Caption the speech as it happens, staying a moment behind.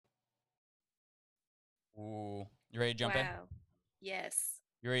You ready to jump in? Wow. Yes.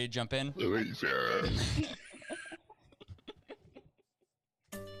 You ready to jump in? Felicia.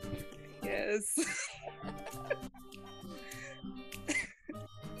 Yes.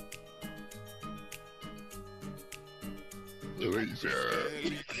 Felicia.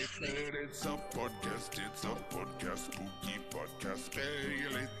 It's a podcast, spooky podcast.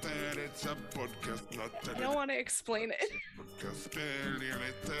 Speculated, it's a podcast, not I don't want to explain it. podcast.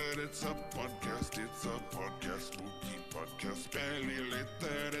 Speculated, it's a podcast, spooky podcast.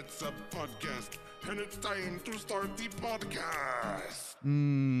 Speculated, it's a podcast, and it's time to start the podcast.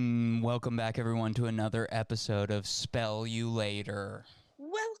 Welcome back, everyone, to another episode of Spell You Later.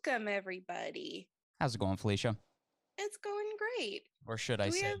 Welcome, everybody. How's it going, Felicia? It's going great. Or should I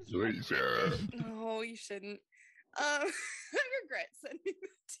Do we say? have- Felicia. No, you shouldn't. I regret sending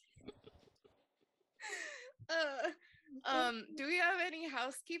that to you. Do we have any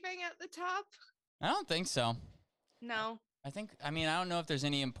housekeeping at the top? I don't think so. No. I don't know if there's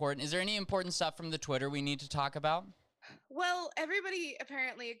any important... Is there any important stuff from the Twitter we need to talk about? Well, everybody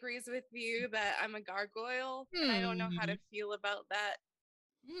apparently agrees with you that I'm a gargoyle. And I don't know how to feel about that.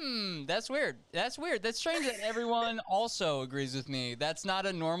 That's weird. That's strange that everyone also agrees with me. That's not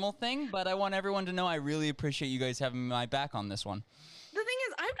a normal thing, but I want everyone to know I really appreciate you guys having my back on this one. The thing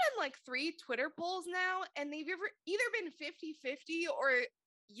is, I've done like 3 Twitter polls now, and they've either been 50-50 or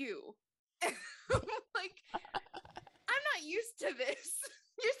you. Like, I'm not used to this.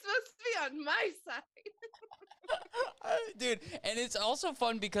 You're supposed to be on my side. Dude, and it's also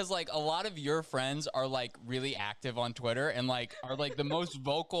fun because like a lot of your friends are like really active on Twitter and like are like the most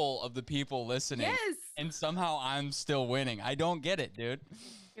vocal of the people listening. Yes. And somehow I'm still winning. I don't get it, dude.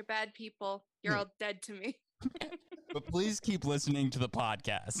 You're bad people. You're all dead to me. But please keep listening to the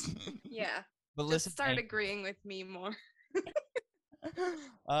podcast. Yeah. But Just listen, start agreeing with me more.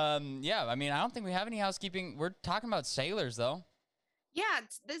 yeah, I mean, I don't think we have any housekeeping. We're talking about sailors though. Yeah,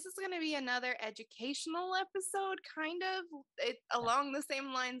 this is going to be another educational episode, kind of along the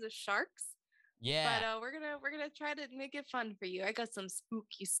same lines as sharks. Yeah. But we're gonna try to make it fun for you. I got some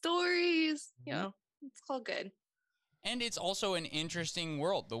spooky stories. You know, it's all good. And it's also an interesting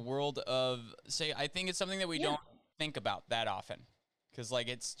world. The world of, I think it's something that we don't think about that often. Because, like,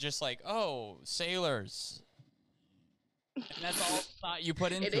 it's just like, oh, sailors. And that's all thought you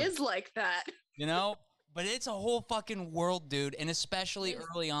put into it. It is like that. You know? But it's a whole fucking world, dude. And especially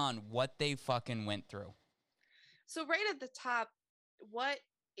early on, what they fucking went through. So right at the top, what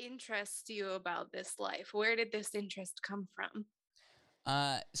interests you about this life? Where did this interest come from?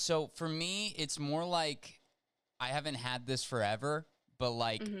 So for me, it's more like I haven't had this forever, but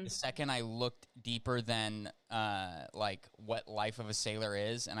like the second I looked deeper than like what life of a sailor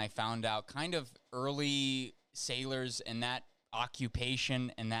is, and I found out kind of early sailors and that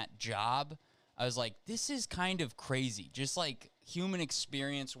occupation and that job, I was like, this is kind of crazy. Just like human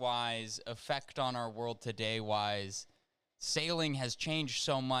experience wise, effect on our world today wise, sailing has changed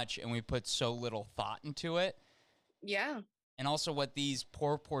so much and we put so little thought into it. Yeah. And also what these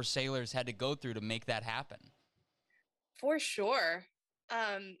poor sailors had to go through to make that happen. For sure.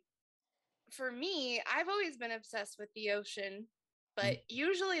 For me, I've always been obsessed with the ocean, but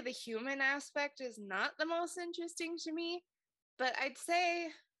usually the human aspect is not the most interesting to me. But I'd say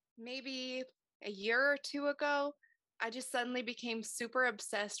maybe a year or 2 ago, I just suddenly became super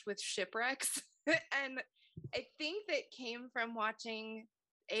obsessed with Shipwrecks. And I think that came from watching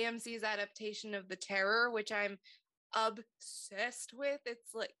AMC's adaptation of The Terror, which I'm obsessed with.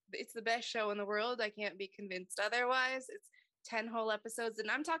 It's the best show in the world. I can't be convinced otherwise. It's 10 whole episodes, and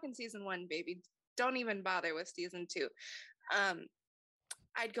I'm talking season 1, baby. Don't even bother with season 2.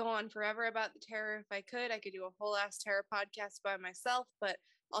 I'd go on forever about The Terror if I could. I could do a whole ass Terror podcast by myself, but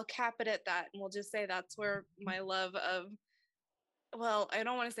I'll cap it at that, and we'll just say that's where my love of, well, I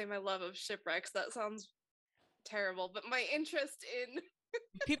don't want to say my love of Shipwrecks. That sounds terrible, but my interest in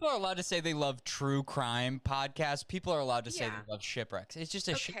People are allowed to say they love true crime podcasts. People are allowed to say they love Shipwrecks. It's just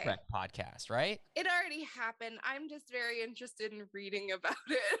a shipwreck podcast, right? It already happened. I'm just very interested in reading about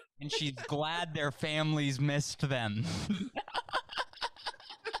it. And she's glad their families missed them.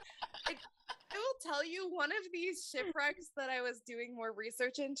 I will tell you, one of these shipwrecks that I was doing more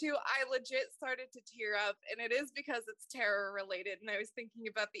research into, I legit started to tear up, and it is because it's terror related, and I was thinking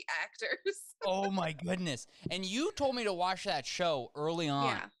about the actors. Oh my goodness. And you told me to watch that show early on.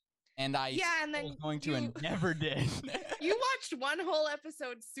 Yeah. And I and then was going to and never did. You watched one whole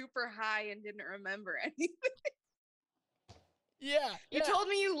episode super high and didn't remember anything. Yeah. You told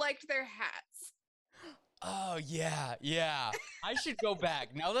me you liked their hats. Oh, yeah. I should go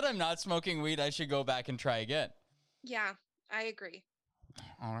back. Now that I'm not smoking weed, I should go back and try again. Yeah, I agree.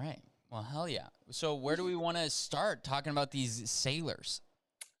 All right. Well, hell yeah. So where do we want to start talking about these sailors?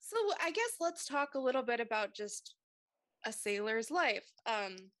 So I guess let's talk a little bit about just a sailor's life.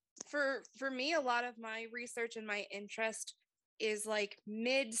 For me, a lot of my research and my interest is like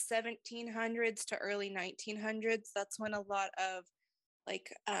mid 1700s to early 1900s. That's when a lot of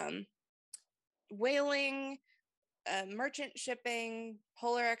like whaling, merchant shipping,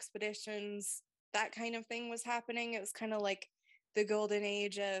 polar expeditions, that kind of thing was happening. It was kind of like the golden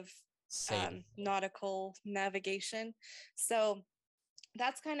age of nautical navigation. So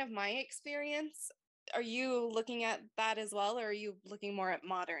that's kind of my experience. Are you looking at that as well, or are you looking more at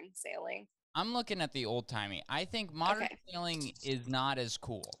modern sailing? I'm looking at the old timey. I think modern sailing is not as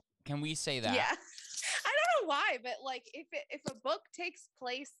cool. Can we say that? Yeah. I don't know why, but like if a book takes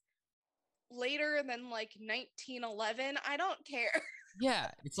place later than like 1911, I don't care.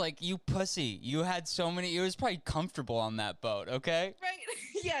 Yeah, it's like, you pussy. You had so many. It was probably comfortable on that boat, okay? Right.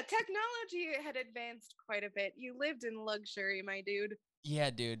 Yeah, technology had advanced quite a bit. You lived in luxury, my dude. Yeah,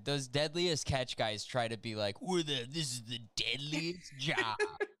 dude. Those deadliest catch guys try to be like, this is the deadliest job.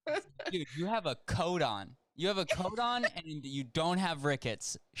 Dude, you have a coat on. You have a coat on and you don't have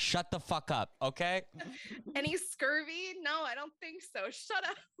rickets. Shut the fuck up, okay? Any scurvy? No, I don't think so. Shut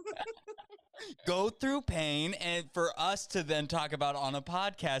up. Go through pain, and for us to then talk about on a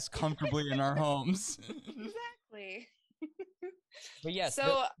podcast comfortably in our homes. Exactly. But yes,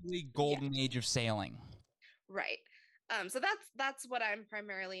 so the golden age of sailing. Right. So that's what I'm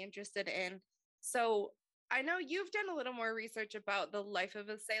primarily interested in. So I know you've done a little more research about the life of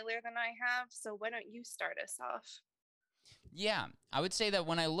a sailor than I have. So why don't you start us off? Yeah, I would say that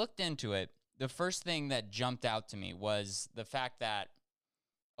when I looked into it, the first thing that jumped out to me was the fact that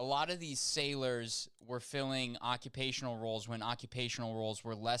a lot of these sailors were filling occupational roles when occupational roles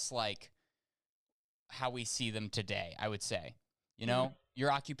were less like how we see them today, I would say. You know,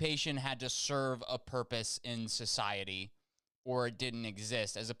 your occupation had to serve a purpose in society or it didn't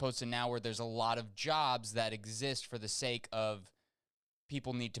exist, as opposed to now where there's a lot of jobs that exist for the sake of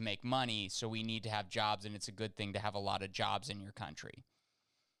people need to make money, so we need to have jobs, and it's a good thing to have a lot of jobs in your country.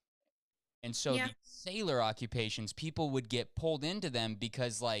 And so the sailor occupations, people would get pulled into them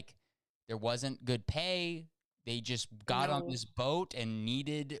because, like, there wasn't good pay. They just got on this boat and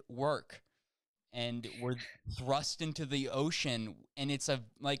needed work and were thrust into the ocean. And it's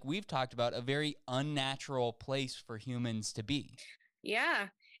like we've talked about, a very unnatural place for humans to be. Yeah.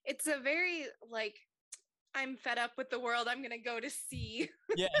 It's a very, like, I'm fed up with the world. I'm going to go to sea.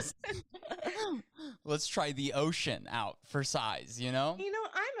 Yes. Let's try the ocean out for size, you know? You know,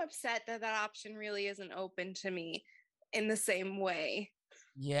 I'm upset that that option really isn't open to me in the same way.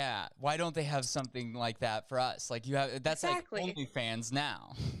 Yeah. Why don't they have something like that for us? Like, you have, that's exactly. like OnlyFans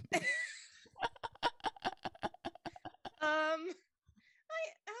now.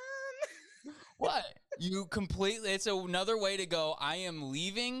 What? You completely, it's another way to go. I am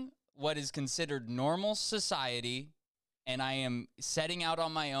leaving what is considered normal society, and I am setting out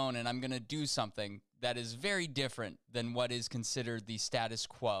on my own, and I'm going to do something that is very different than what is considered the status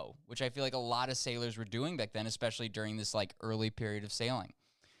quo, which I feel like a lot of sailors were doing back then, especially during this like early period of sailing.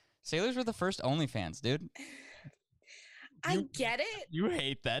 Sailors were the first OnlyFans, dude. I get it. You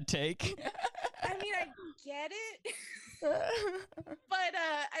hate that take. I mean, I get it. But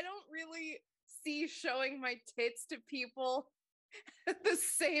I don't really see showing my tits to people the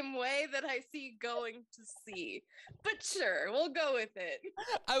same way that I see going to sea. But sure, we'll go with it.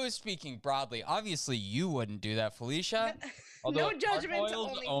 I was speaking broadly. Obviously, you wouldn't do that, Felicia. No judgment to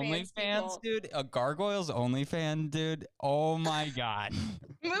OnlyFans, dude. A Gargoyles OnlyFan, dude. Oh my God.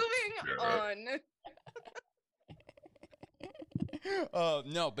 Moving on. Oh,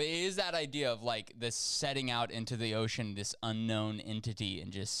 no, but it is that idea of like this setting out into the ocean, this unknown entity,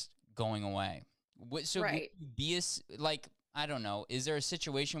 and just going away. So right. would you be like, I don't know, is there a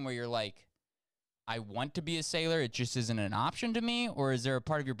situation where you're like, I want to be a sailor, it just isn't an option to me? Or is there a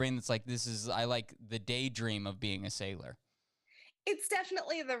part of your brain that's like, I like the daydream of being a sailor? It's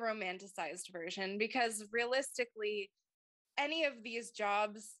definitely the romanticized version, because realistically, any of these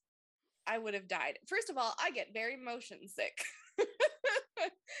jobs, I would have died. First of all, I get very motion sick.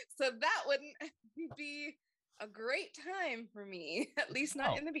 So that wouldn't be a great time for me, at least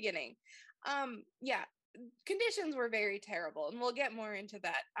not in the beginning. Yeah, conditions were very terrible, and we'll get more into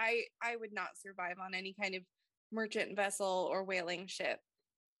that. I would not survive on any kind of merchant vessel or whaling ship.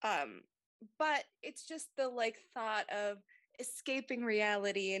 But it's just the like thought of escaping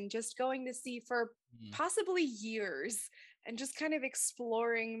reality and just going to sea for possibly years and just kind of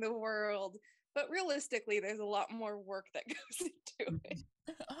exploring the world but realistically, there's a lot more work that goes into it.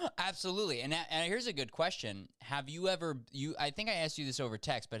 Absolutely. And here's a good question. Have you ever, I think I asked you this over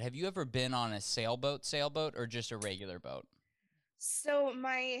text, but have you ever been on a sailboat or just a regular boat? So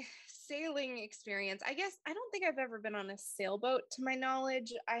my sailing experience, I guess I don't think I've ever been on a sailboat to my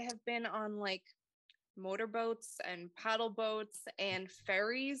knowledge. I have been on like motorboats and paddle boats and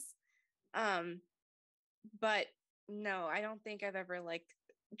ferries. But no, I don't think I've ever like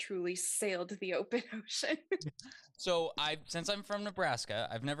truly sailed the open ocean. So since I'm from Nebraska,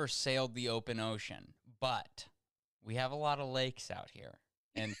 I've never sailed the open ocean, but we have a lot of lakes out here.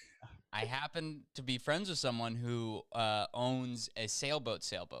 And I happen to be friends with someone who owns a sailboat,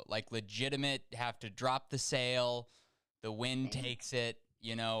 like legitimate, have to drop the sail, the wind takes it,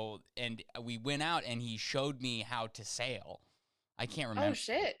 you know, and we went out and he showed me how to sail. I can't remember. Oh,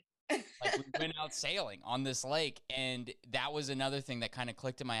 shit. Like we went out sailing on this lake, and that was another thing that kind of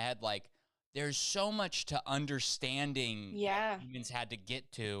clicked in my head. Like there's so much to understanding that humans had to get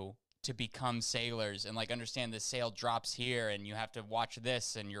to become sailors, and like understand the sail drops here and you have to watch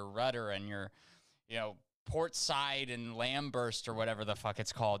this and your rudder and your, you know, port side and lamb burst or whatever the fuck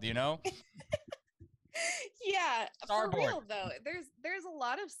it's called, you know? Yeah, Starboard. for real though. There's a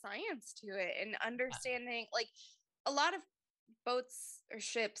lot of science to it, and understanding like a lot of boats or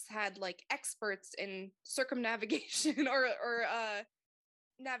ships had like experts in circumnavigation or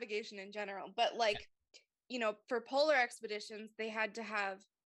navigation in general, but like, you know, for polar expeditions they had to have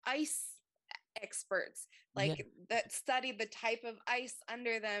ice experts like that studied the type of ice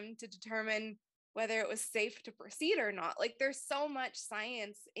under them to determine whether it was safe to proceed or not. Like there's so much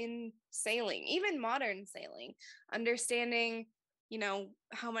science in sailing, even modern sailing, understanding, you know,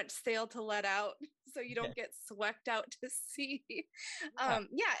 how much sail to let out so you don't get swept out to sea.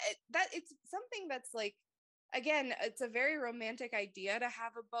 It's something that's like, again, it's a very romantic idea to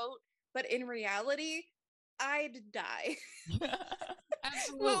have a boat, but in reality I'd die.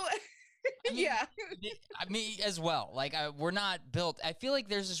 Absolutely. Well, I mean, me as well. Like we're not built. I feel like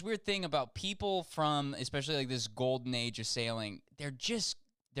there's this weird thing about people from, especially like this golden age of sailing.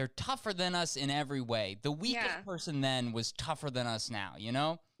 They're tougher than us in every way. The weakest person then was tougher than us now, you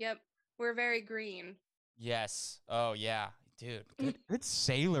know? Yep. We're very green. Yes. Oh yeah, dude. Good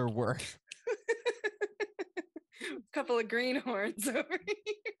sailor work. Couple of greenhorns over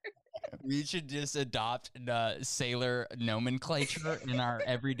here. We should just adopt sailor nomenclature in our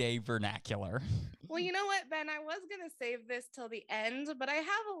everyday vernacular. Well, you know what, Ben? I was going to save this till the end, but I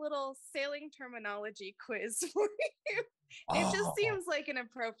have a little sailing terminology quiz for you. It just seems like an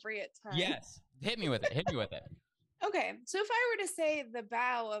appropriate time. Yes. Hit me with it. Okay. So if I were to say the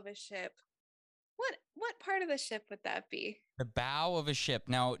bow of a ship, what part of the ship would that be? The bow of a ship.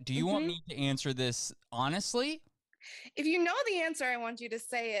 Now, do you want me to answer this honestly? If you know the answer, I want you to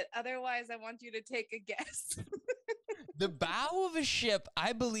say it. Otherwise, I want you to take a guess. The bow of a ship,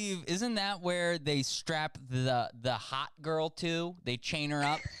 I believe, isn't that where they strap the hot girl to? They chain her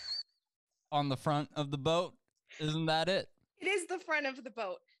up on the front of the boat. Isn't that it? It is the front of the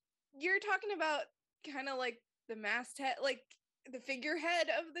boat. You're talking about kind of like the masthead, like the figurehead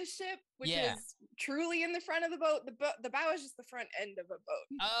of the ship, which is truly in the front of the boat. The bow is just the front end of a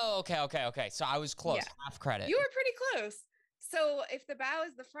boat. Oh, okay. So I was close. Half credit. You were pretty close. So if the bow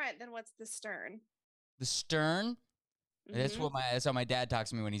is the front, then what's the stern? The stern? That's how my dad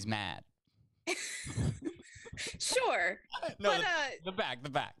talks to me when he's mad. Sure. No, but, the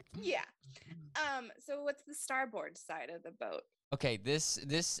back. Yeah. So what's the starboard side of the boat? Okay, this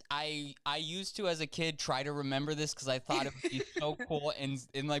I used to as a kid try to remember this because I thought it would be so cool and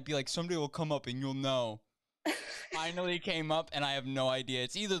like be like someday will come up and you'll know. Finally came up and I have no idea.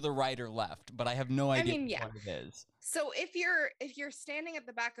 It's either the right or left, but I have no idea what it is. So if you're standing at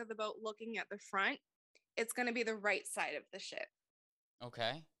the back of the boat looking at the front, it's going to be the right side of the ship.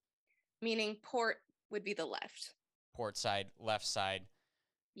 Okay. Meaning port would be the left. Port side, left side.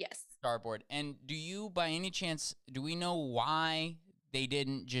 Yes. Starboard. And do you, by any chance, do we know why they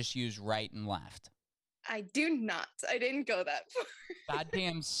didn't just use right and left? I do not. I didn't go that far.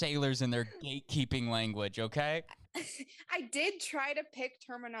 Goddamn sailors and their gatekeeping language, okay? I did try to pick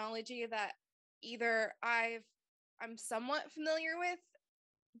terminology that either I'm somewhat familiar with,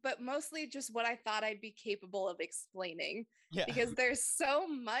 but mostly just what I thought I'd be capable of explaining. Yeah. Because there's so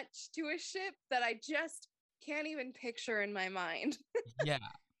much to a ship that I just can't even picture in my mind. Yeah.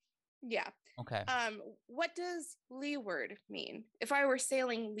 Yeah. Okay. What does leeward mean? If I were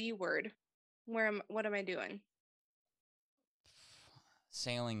sailing leeward, what am I doing?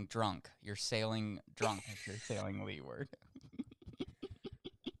 Sailing drunk. You're sailing drunk if you're sailing leeward.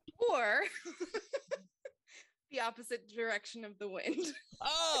 Or the opposite direction of the wind.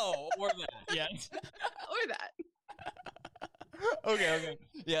 Oh, or that. Yes. Or that. Okay.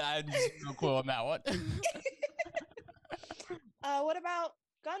 Yeah, I had no clue on that one. What about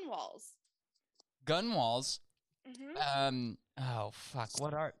gun walls? Gun walls. Mm-hmm. Oh fuck.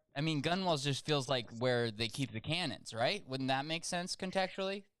 Gun walls just feels like where they keep the cannons, right? Wouldn't that make sense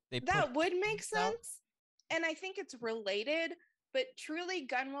contextually? They push That would make out? sense. And I think it's related, but truly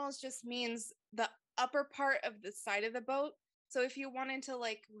gun walls just means the upper part of the side of the boat. So if you wanted to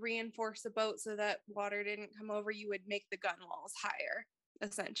like reinforce a boat so that water didn't come over, you would make the gun walls higher,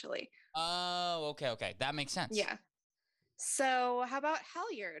 essentially. Oh, okay. That makes sense. Yeah. So how about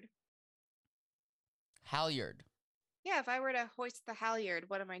halyard? Halyard. Yeah, if I were to hoist the halyard,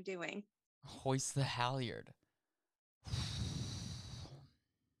 what am I doing? Hoist the halyard.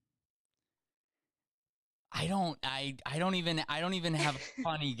 I don't even have a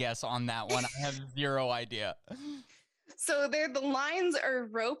funny guess on that one. I have zero idea. So they're the lines or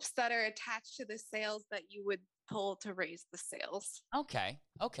ropes that are attached to the sails that you would pull to raise the sails. Okay.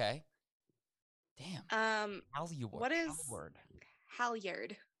 Damn. Halyard. What is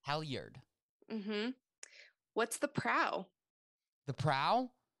halyard? Halyard. Mm-hmm. What's the prow? The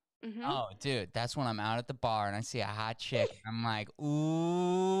prow? Mm-hmm. Oh, dude, that's when I'm out at the bar and I see a hot chick. I'm like,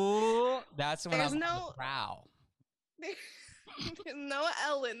 ooh, that's when I'm on the prow. There's no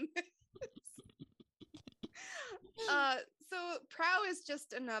L in this. So prow is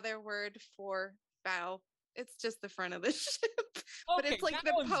just another word for bow. It's just the front of the ship, but it's like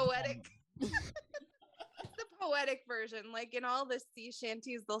the poetic. It's the poetic version. Like in all the sea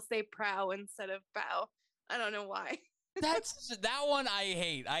shanties, they'll say prow instead of bow. I don't know why. That one I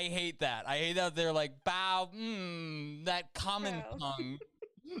hate. I hate that. I hate that they're like bow. That common Prow.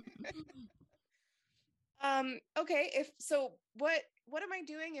 tongue. Okay. What am I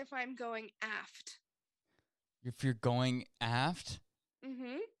doing if I'm going aft? If you're going aft,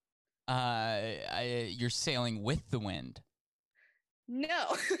 Mm-hmm. you're sailing with the wind.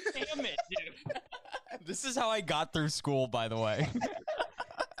 No. Damn it, dude. This is how I got through school, by the way.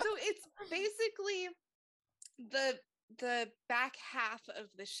 So it's basically the back half of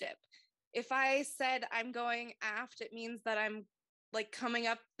the ship. If I said I'm going aft, it means that I'm like coming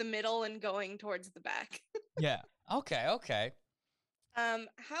up the middle and going towards the back. Yeah. Okay.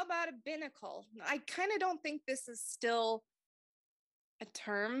 How about a binnacle? I kind of don't think this is still a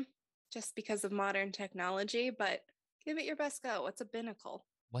term just because of modern technology, but give it your best go. What's a binnacle?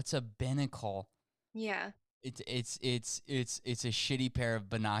 What's a binnacle? Yeah. It's a shitty pair of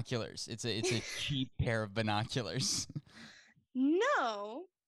binoculars. It's a cheap pair of binoculars. No,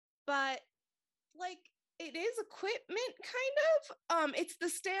 but like it is equipment kind of. It's the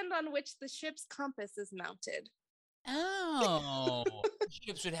stand on which the ship's compass is mounted. Oh,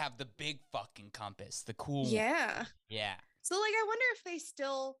 ships would have the big fucking compass, the cool one. Yeah. Yeah. So like I wonder if they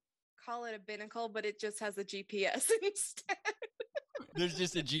still call it a binnacle, but it just has a GPS instead. There's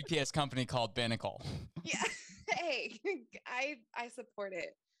just a GPS company called Binnacle. Yeah. Hey, I support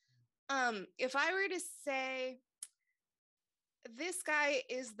it. If I were to say this guy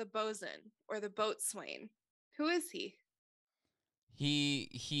is the bosun or the boatswain, who is he? He's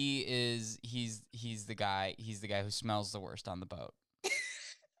the guy who smells the worst on the boat.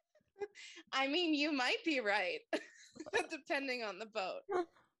 I mean, you might be right, depending on the boat.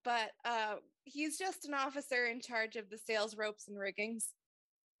 But he's just an officer in charge of the sails, ropes, and riggings.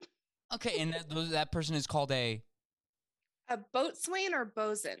 Okay, and that person is called a boatswain or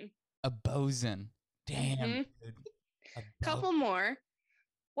bosun? A bosun. Damn, dude. Couple more.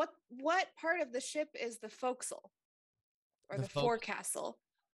 What part of the ship is the forecastle or the forecastle?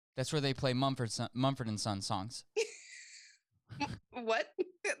 That's where they play Mumford and Son songs. What?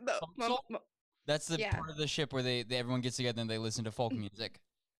 That's the part of the ship where they everyone gets together and they listen to folk music.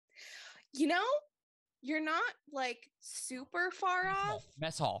 You know, you're not like super far off.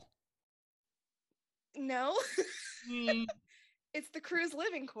 Mess hall. No. It's the crew's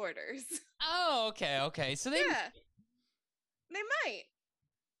living quarters. Oh, okay. So they might.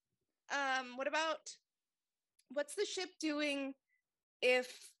 What about what's the ship doing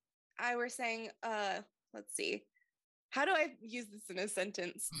if I were saying let's see. How do I use this in a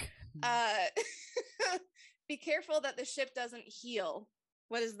sentence? Be careful that the ship doesn't heel.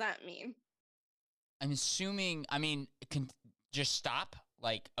 What does that mean? I'm assuming, it can just stop,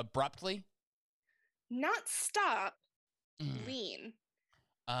 like, abruptly? Not stop, lean.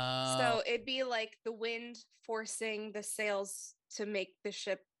 So it'd be like the wind forcing the sails to make the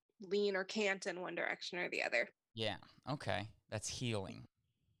ship lean or cant in one direction or the other. Yeah, okay. That's healing.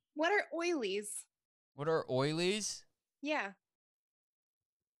 What are oilies? What are oilies? Yeah.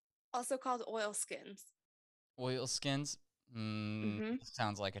 Also called oilskins. Oilskins?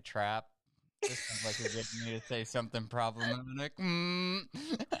 Sounds like a trap. This sounds like you're getting me to say something problematic.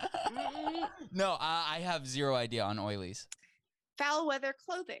 No, I have zero idea on oilies. Foul weather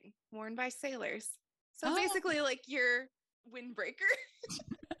clothing worn by sailors. So Oh. basically, like your windbreaker,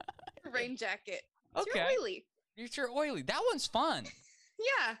 rain jacket. It's Okay. your oily. You're oily. That one's fun.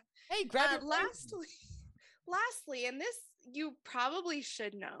 Yeah. Hey, grab your lastly, and this you probably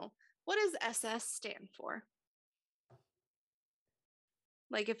should know. What does SS stand for?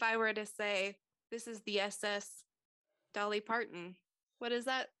 Like if I were to say this is the SS Dolly Parton, what does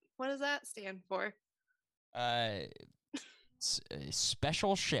that stand for?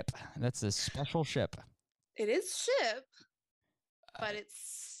 Special ship. That's a special ship. It is ship, but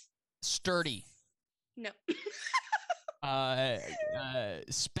it's sturdy. No.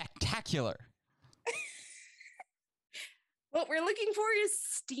 Spectacular. What we're looking for is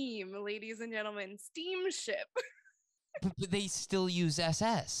steam, ladies and gentlemen. Steamship. But they still use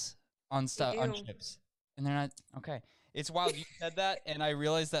SS on stuff on ships, and they're not okay. It's wild you said that, and I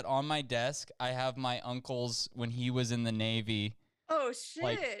realized that on my desk I have my uncle's when he was in the Navy. Oh shit!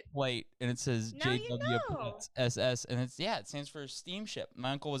 Like plate, and it says JW SS, and it stands for steamship.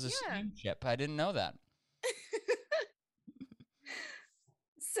 My uncle was a steamship. I didn't know that.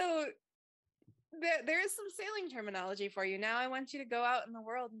 So there is some sailing terminology for you. Now I want you to go out in the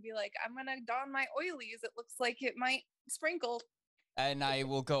world and be like, I'm gonna don my oilies. It looks like it might sprinkle. And I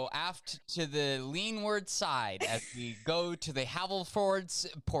will go aft to the leanward side as we go to the Havelford's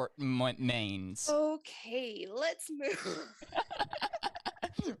port mains. Okay, let's move.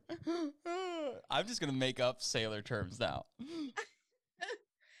 I'm just gonna make up sailor terms now.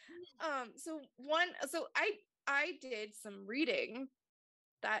 So I did some reading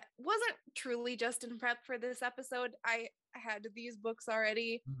that wasn't truly just in prep for this episode. I had these books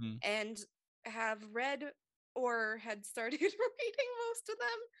already and have read or had started reading most of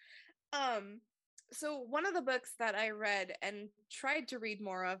them. So one of the books that I read and tried to read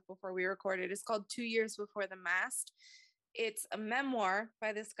more of before we recorded is called 2 Years Before the Mast. It's a memoir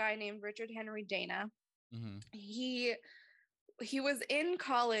by this guy named Richard Henry Dana. He was in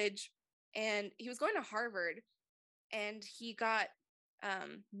college and he was going to Harvard, and he got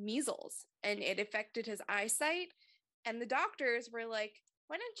measles, and it affected his eyesight. And the doctors were like,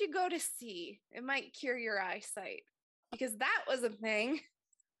 why don't you go to sea? It might cure your eyesight, because that was a thing.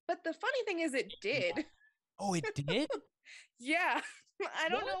 But the funny thing is it did. Oh, it did? Yeah. I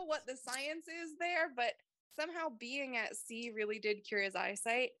don't know what the science is there, but somehow being at sea really did cure his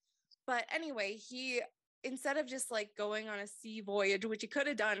eyesight. But anyway, he, instead of just like going on a sea voyage, which he could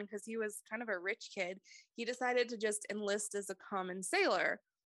have done because he was kind of a rich kid, he decided to just enlist as a common sailor.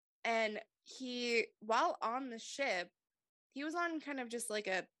 And he, while on the ship, he was on kind of just like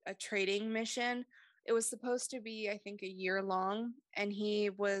a trading mission. It was supposed to be, I think, a year long. And he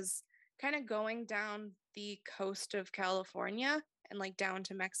was kind of going down the coast of California and like down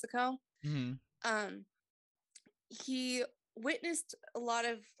to Mexico. He witnessed a lot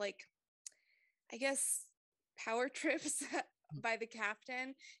of like, I guess, power trips by the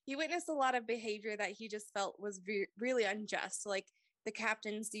captain. He witnessed a lot of behavior that he just felt was really unjust, like the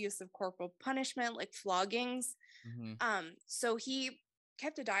captain's use of corporal punishment, like floggings. So he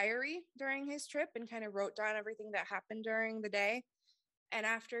kept a diary during his trip and kind of wrote down everything that happened during the day. And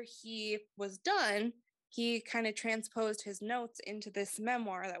after he was done, he kind of transposed his notes into this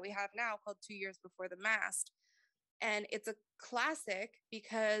memoir that we have now called 2 Years Before the Mast. And it's a classic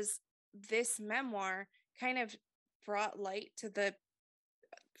because this memoir kind of brought light to the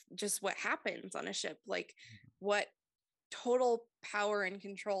just what happens on a ship, like what total power and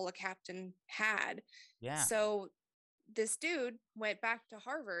control a captain had. So this dude went back to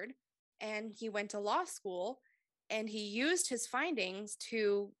Harvard and he went to law school, and he used his findings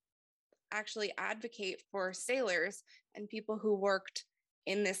to actually advocate for sailors and people who worked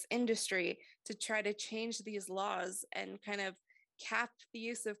in this industry to try to change these laws and kind of cap the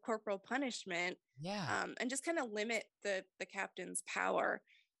use of corporal punishment, and just kind of limit the captain's power.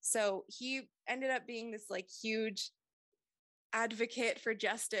 So he ended up being this like huge advocate for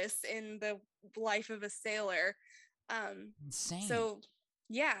justice in the life of a sailor. Insane. So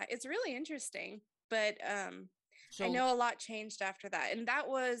yeah, it's really interesting. But I know a lot changed after that, and that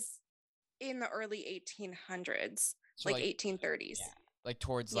was in the early 1800s, like 1830s. Like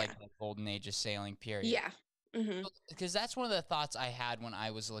towards like the golden age of sailing period. Because that's one of the thoughts I had when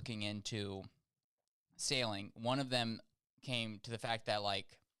I was looking into sailing. One of them came to the fact that like,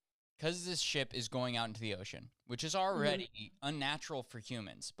 because this ship is going out into the ocean, which is already unnatural for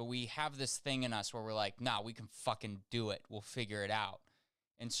humans, but we have this thing in us where we're like, nah, we can fucking do it. We'll figure it out.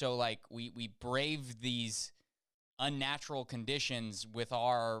 And so like we brave these unnatural conditions with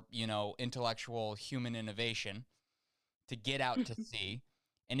our, you know, intellectual human innovation to get out to sea.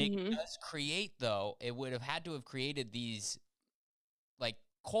 And it does create, though, it would have had to have created these, like,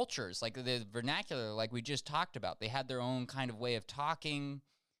 cultures, like the vernacular, like we just talked about. They had their own kind of way of talking.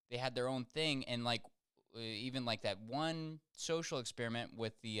 They had their own thing. And, like, even like that one social experiment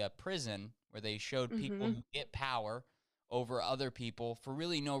with the prison where they showed people who get power over other people for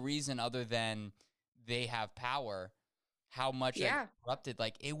really no reason other than they have power, how much that gets corrupted.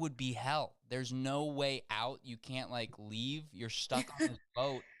 Like, it would be hell. There's no way out. You can't, like, leave. You're stuck on this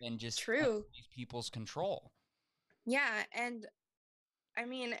boat and just under these people's control. Yeah, and I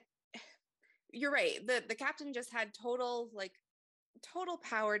mean, you're right. The captain just had total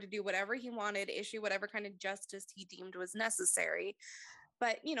power to do whatever he wanted, issue whatever kind of justice he deemed was necessary.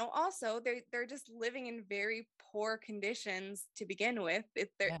 But, you know, also they're just living in very poor conditions to begin with.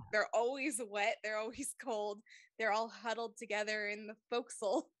 They're always wet, they're always cold, they're all huddled together in the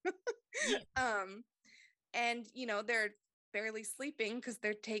forecastle. And, you know, they're barely sleeping because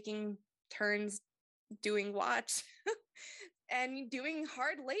they're taking turns doing watch and doing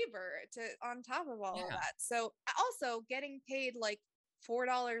hard labor on top of all of that. So also getting paid like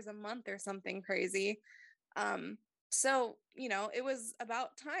 $4 a month or something crazy. So, you know, it was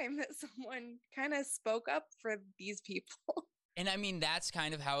about time that someone kind of spoke up for these people. And I mean, that's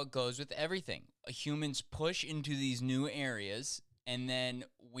kind of how it goes with everything. Humans push into these new areas, and then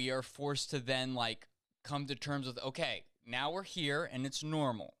we are forced to then, like, come to terms with, okay, now we're here and it's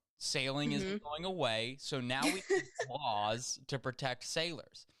normal. Sailing isn't going away, so now we need laws to protect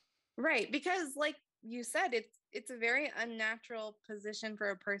sailors. Right, because like you said, it's a very unnatural position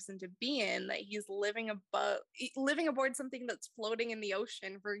for a person to be in, that he's living aboard something that's floating in the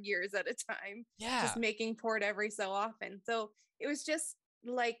ocean for years at a time, just making port every so often. So it was just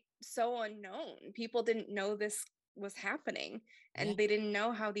like so unknown. People didn't know this was happening, and they didn't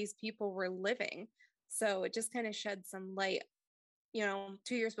know how these people were living. So it just kind of shed some light. You know,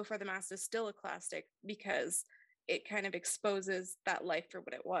 2 years before the mast is still a classic because it kind of exposes that life for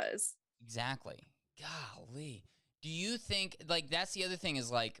what it was. Exactly. Golly. Do you think, like, that's the other thing is,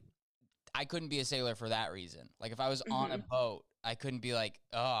 like, I couldn't be a sailor for that reason. Like, if I was on a boat, I couldn't be like,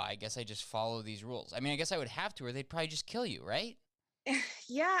 oh, I guess I just follow these rules. I mean, I guess I would have to, or they'd probably just kill you, right?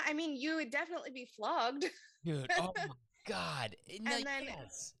 Yeah, I mean, you would definitely be flogged. Dude, oh my God. And then,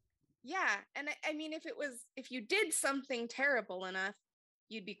 yeah, and I mean, if you did something terrible enough,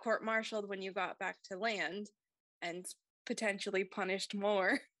 you'd be court-martialed when you got back to land and potentially punished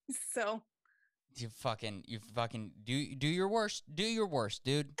more. So you fucking do your worst. Do your worst,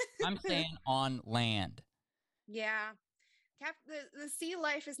 dude. I'm staying on land. Yeah. The sea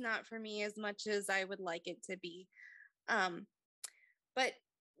life is not for me as much as I would like it to be. But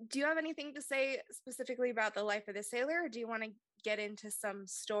do you have anything to say specifically about the life of the sailor, or do you want to get into some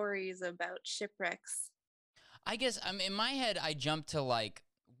stories about shipwrecks? I guess in my head, I jump to, like,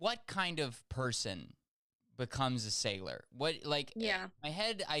 what kind of person becomes a sailor? What, like, in my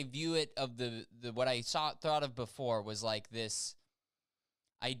head, I view it of the what I thought of before was like this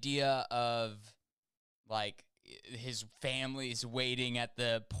idea of, like, his family's waiting at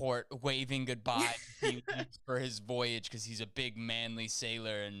the port, waving goodbye for his voyage because he's a big, manly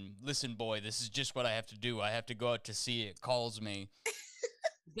sailor. And listen, boy, this is just what I have to do. I have to go out to sea. It calls me.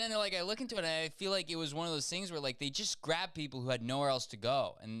 Then, like, I look into it, and I feel like it was one of those things where, like, they just grabbed people who had nowhere else to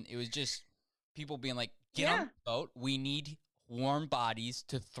go, and it was just people being like, get on the boat. We need warm bodies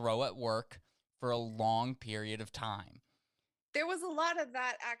to throw at work for a long period of time. There was a lot of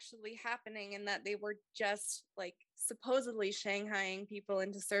that actually happening, in that they were just, like, supposedly shanghaiing people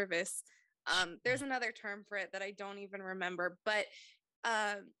into service. There's another term for it that I don't even remember, but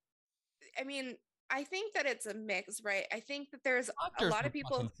I mean, I think that it's a mix, right? I think that there's Doctors a lot of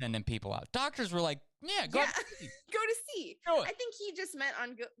people sending people out. Doctors were like, yeah, go to sea. Go to sea. I think he just meant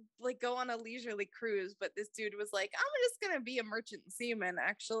go on a leisurely cruise, but this dude was like, I'm just gonna be a merchant seaman,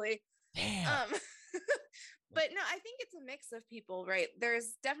 actually. Damn. But no, I think it's a mix of people, right?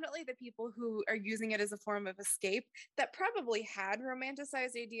 There's definitely the people who are using it as a form of escape that probably had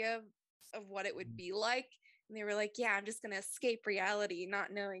romanticized idea of what it would be like. And they were like, yeah, I'm just going to escape reality,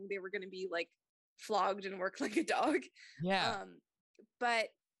 not knowing they were going to be, like, flogged and worked like a dog. Yeah. But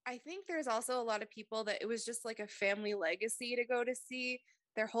I think there's also a lot of people that it was just like a family legacy to go to sea.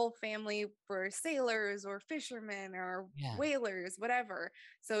 Their whole family were sailors or fishermen or whalers, whatever.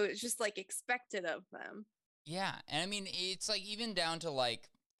 So it's just, like, expected of them. Yeah. And I mean, it's like even down to, like,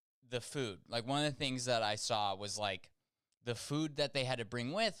 the food. Like, one of the things that I saw was, like, the food that they had to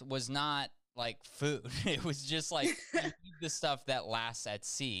bring with was not, like, food. It was just like the stuff that lasts at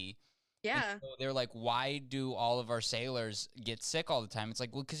sea. Yeah. So they're like, why do all of our sailors get sick all the time? It's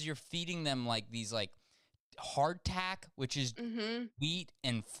like, well, because you're feeding them like these like hardtack, which is wheat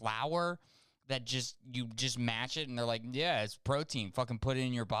and flour that you just match it, and they're like, yeah, it's protein. Fucking put it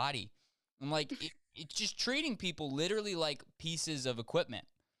in your body. I'm like, it's just treating people literally like pieces of equipment.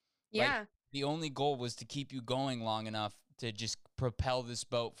 Like Yeah. the only goal was to keep you going long enough to just propel this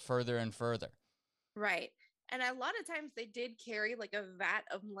boat further and further. Right. And a lot of times they did carry like a vat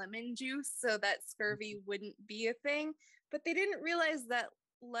of lemon juice so that scurvy wouldn't be a thing, but they didn't realize that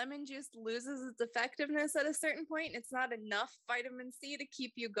lemon juice loses its effectiveness at a certain point. It's not enough vitamin C to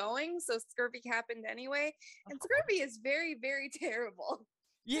keep you going, so scurvy happened anyway. And scurvy is very, very terrible.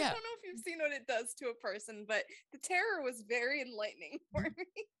 I Yeah. don't know if you've seen what it does to a person, but the terror was very enlightening for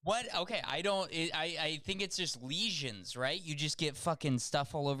me. What? Okay, I think it's just lesions, right? You just get fucking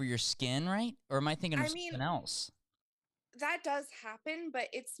stuff all over your skin, right? Or am I thinking of something else? That does happen, but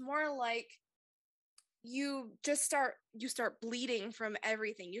it's more like you start bleeding from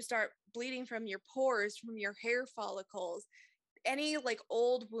everything. You start bleeding from your pores, from your hair follicles. Any like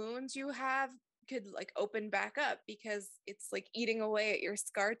old wounds you have could like open back up because it's like eating away at your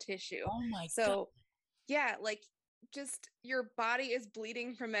scar tissue. Oh my God. So yeah, like just your body is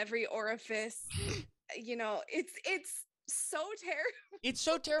bleeding from every orifice. It's so terrible. It's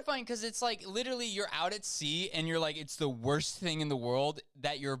so terrifying because it's like literally you're out at sea and you're like, it's the worst thing in the world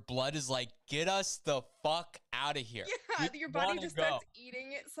that your blood is like, get us the fuck out of here. Yeah, your body just starts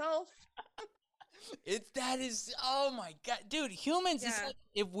eating itself. Oh my God, dude, humans, it's Yeah. like,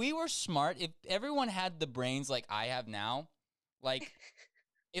 if we were smart, if everyone had the brains like I have now, like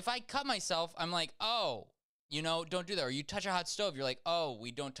if I cut myself, I'm like, oh, don't do that. Or you touch a hot stove, you're like, oh,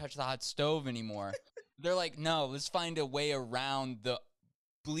 we don't touch the hot stove anymore. They're like, no, let's find a way around the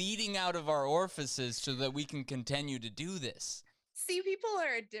bleeding out of our orifices so that we can continue to do this. See, people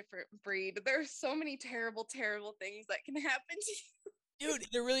are a different breed. There are so many terrible, terrible things that can happen to you. Dude,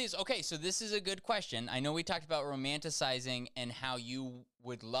 there really is. Okay, so this is a good question. I know we talked about romanticizing and how you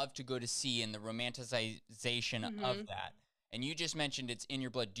would love to go to sea and the romanticization of that. And you just mentioned it's in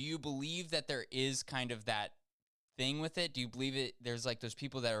your blood. Do you believe that there is kind of that thing with it? Do you believe there's like those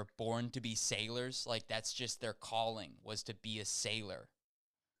people that are born to be sailors? Like that's just their calling, was to be a sailor?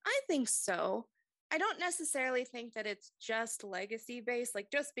 I think so. I don't necessarily think that it's just legacy based.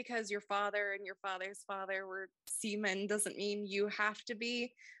 Like just because your father and your father's father were seamen doesn't mean you have to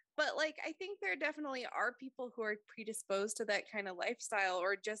be. But like I think there definitely are people who are predisposed to that kind of lifestyle,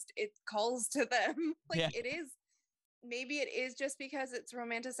 or just it calls to them. Like Yeah. Maybe it is just because it's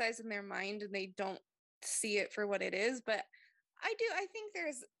romanticized in their mind and they don't see it for what it is. But I think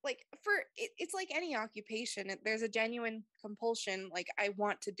there's like it's like any occupation. There's a genuine compulsion. Like I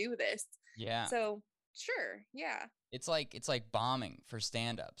want to do this. Yeah. So sure. Yeah. It's like bombing for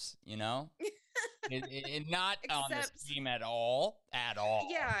stand-ups, It not on the scheme at all.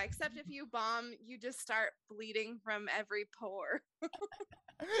 Yeah, except if you bomb, you just start bleeding from every pore.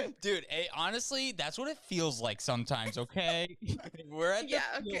 Dude, honestly, that's what it feels like sometimes, okay? We're at the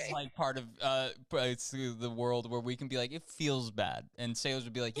feels like part of the world where we can be like, it feels bad. And sailors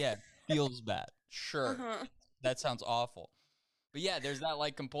would be like, yeah, it feels bad. Sure. That sounds awful. But yeah, there's that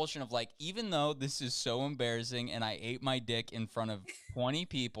like compulsion of like, even though this is so embarrassing and I ate my dick in front of 20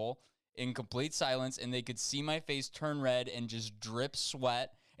 people in complete silence and they could see my face turn red and just drip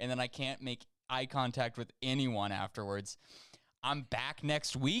sweat and then I can't make eye contact with anyone afterwards, I'm back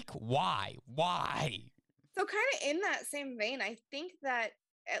next week. Why? So kind of in that same vein, I think that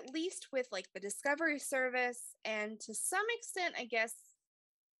at least with like the Discovery Service and to some extent, I guess,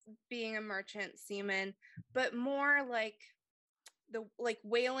 being a merchant seaman, but more like the like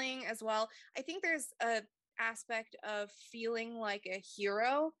whaling as well. I think there's a aspect of feeling like a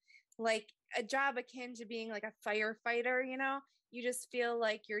hero, like a job akin to being like a firefighter, you just feel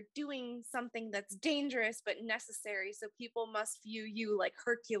like you're doing something that's dangerous but necessary, so people must view you like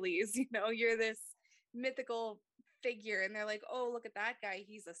Hercules. You're this mythical figure and they're like, oh, look at that guy,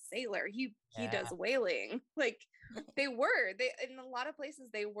 he's a sailor, he does whaling. Like they in a lot of places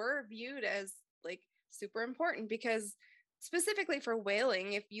they were viewed as like super important, because specifically for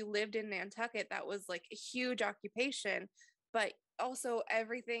whaling, if you lived in Nantucket, that was like a huge occupation, but also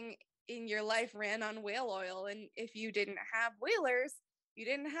everything in your life ran on whale oil. And if you didn't have whalers, you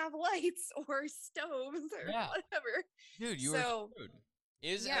didn't have lights or stoves or whatever. Dude, you were screwed.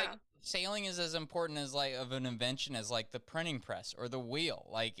 Like, sailing is as important as like of an invention as like the printing press or the wheel.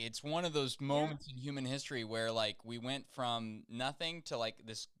 Like it's one of those moments in human history where like we went from nothing to like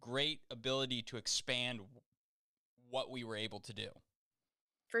this great ability to expand what we were able to do.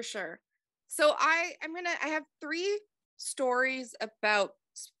 For sure. So I have 3 stories about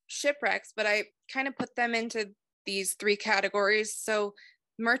shipwrecks, but I kind of put them into these 3 categories. So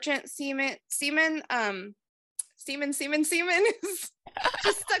merchant seaman is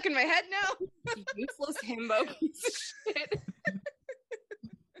just stuck in my head now. Useless himbo piece of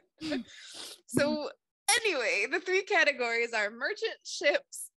shit. So anyway, the 3 categories are merchant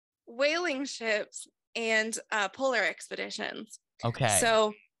ships, whaling ships, and polar expeditions. Okay.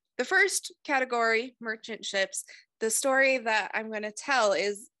 So the first category, merchant ships, the story that I'm going to tell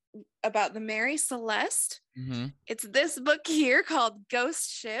is about the Mary Celeste. Mm-hmm. It's this book here called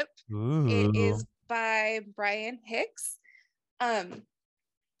Ghost Ship. Ooh. It is by Brian Hicks.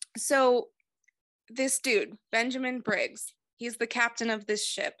 So this dude, Benjamin Briggs, he's the captain of this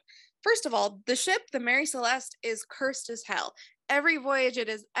ship. First of all, the ship, the Mary Celeste, is cursed as hell. Every voyage it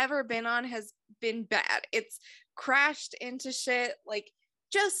has ever been on has been bad. It's crashed into shit. Like,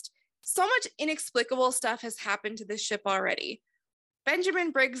 just so much inexplicable stuff has happened to this ship already.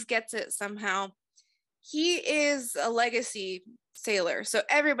 Benjamin Briggs gets it somehow. He is a legacy sailor, so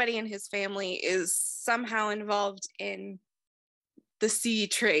everybody in his family is somehow involved in the sea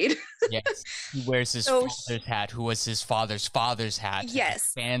trade. Yes, he wears his father's hat, who was his father's hat. Yes,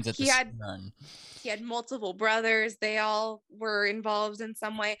 stands at the stern. He had multiple brothers. They all were involved in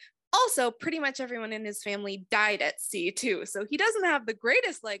some way. Also, pretty much everyone in his family died at sea too. So he doesn't have the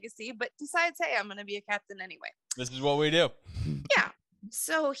greatest legacy, but decides, hey, I'm going to be a captain anyway. This is what we do. Yeah.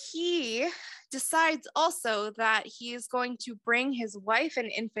 So he decides also that he is going to bring his wife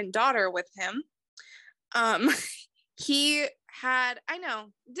and infant daughter with him. He had, I know,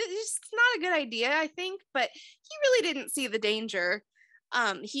 it's not a good idea, I think, but he really didn't see the danger.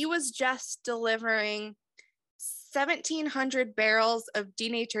 He was just delivering 1,700 barrels of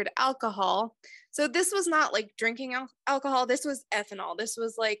denatured alcohol. So this was not like drinking alcohol. This was ethanol. This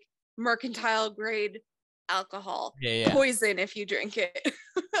was like mercantile grade alcohol. Yeah. Poison if you drink it.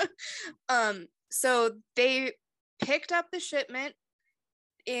 So they picked up the shipment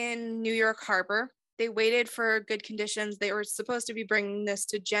in New York Harbor. They waited for good conditions. They were supposed to be bringing this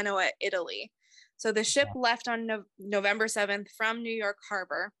to Genoa, Italy. So the ship left on November 7th from New York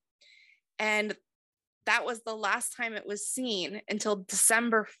Harbor. And that was the last time it was seen until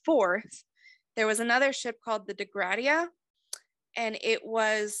December 4th. There was another ship called the DeGradia, and it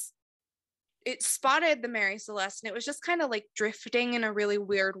spotted the Mary Celeste, and it was just kind of like drifting in a really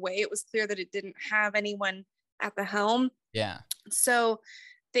weird way. It was clear that it didn't have anyone at the helm. Yeah. So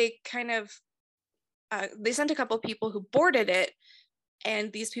they kind of, they sent a couple of people who boarded it,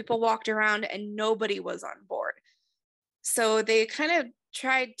 and these people walked around and nobody was on board. So they kind of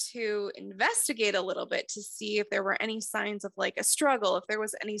tried to investigate a little bit to see if there were any signs of like a struggle, if there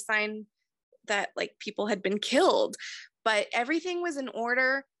was any sign that like people had been killed, but everything was in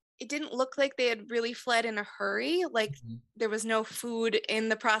order. It didn't look like they had really fled in a hurry. Like there was no food in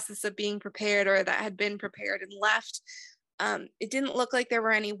the process of being prepared or that had been prepared and left. It didn't look like there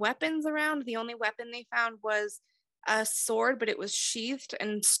were any weapons around. The only weapon they found was a sword, but it was sheathed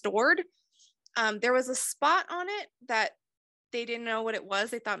and stored. There was a spot on it that they didn't know what it was.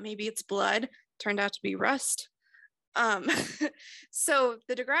 They thought maybe it's blood. Turned out to be rust. So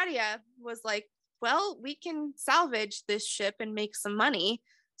the DeGradia was like, well, we can salvage this ship and make some money.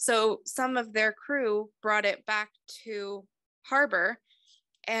 So some of their crew brought it back to harbor,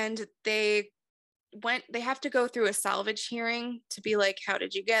 and they have to go through a salvage hearing to be like, how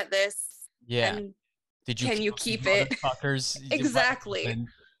did you get this? Yeah. And can you keep it? Exactly.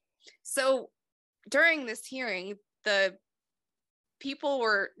 So during this hearing, the people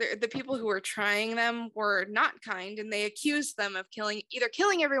who were trying them were not kind, and they accused them of either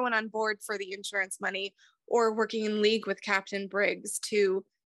killing everyone on board for the insurance money or working in league with Captain Briggs to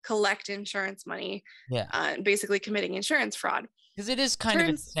collect insurance money. Yeah. Basically committing insurance fraud. Because it is kind of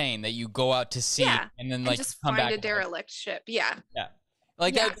insane that you go out to sea and then like just come find back a derelict ship. Yeah. Yeah.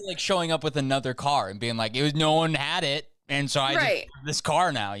 Like that'd be like showing up with another car and being like, no one had it, and so I just have this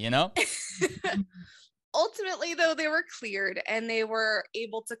car now, you know? Ultimately, though, they were cleared and they were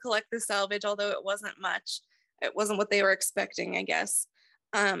able to collect the salvage, although it wasn't much. It wasn't what they were expecting, I guess.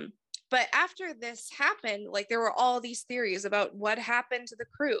 But after this happened, like there were all these theories about what happened to the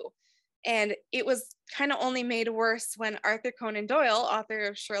crew. And it was kind of only made worse when Arthur Conan Doyle, author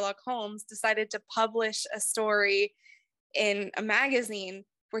of Sherlock Holmes, decided to publish a story in a magazine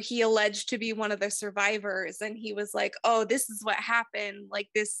where he alleged to be one of the survivors. And he was like, oh, this is what happened. Like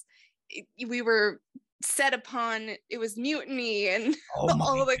this, we were set upon, it was mutiny, and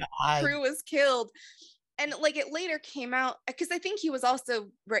all the crew was killed. and like it later came out because I think he was also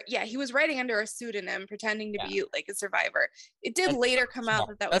he was writing under a pseudonym pretending to be like a survivor. It did later come out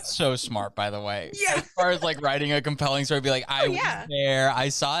that was that's so smart, by the way. Yeah. As far as like writing a compelling story, be like, I was there, I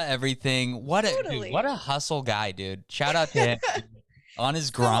saw everything. What a hustle guy, dude. Shout out to him on his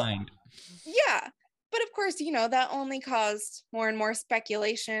grind. Yeah. But of course, you know, that only caused more and more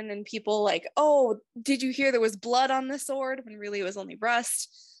speculation and people like, oh, did you hear there was blood on the sword when really it was only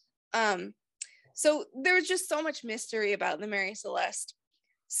rust? So there was just so much mystery about the Mary Celeste.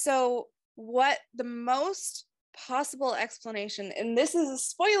 So what the most possible explanation, and this is a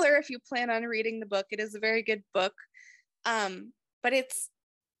spoiler if you plan on reading the book, it is a very good book, but it's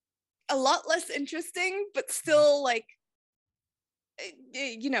a lot less interesting, but still like,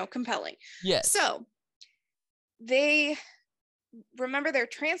 you know, compelling. Yes. So they're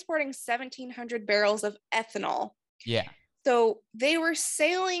transporting 1,700 barrels of ethanol. Yeah. So they were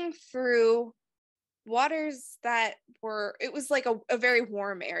sailing through waters that it was like a very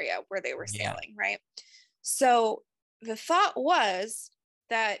warm area where they were sailing, right? So the thought was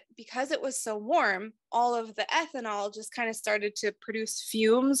that because it was so warm, all of the ethanol just kind of started to produce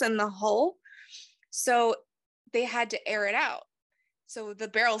fumes in the hull. So they had to air it out. So the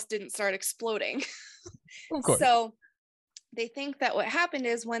barrels didn't start exploding. Of course. So they think that what happened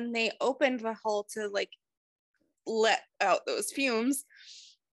is when they opened the hull to like let out those fumes,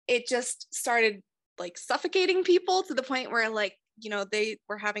 it just started like suffocating people to the point where like, you know, they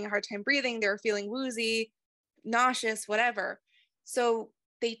were having a hard time breathing. They were feeling woozy, nauseous, whatever. So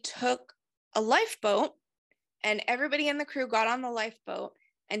they took a lifeboat and everybody in the crew got on the lifeboat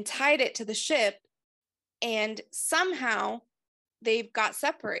and tied it to the ship. And somehow they got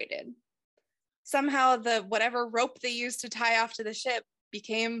separated. Somehow the whatever rope they used to tie off to the ship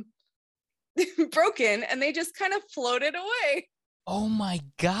became broken and they just kind of floated away. Oh my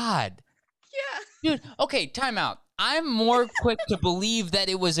God. Yeah. Dude, okay, time out. I'm more quick to believe that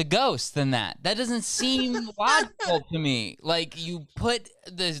it was a ghost than that. That doesn't seem logical to me. Like, you put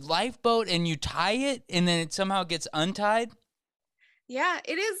the lifeboat and you tie it, and then it somehow gets untied? Yeah,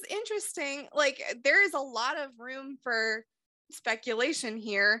 it is interesting. Like, there is a lot of room for speculation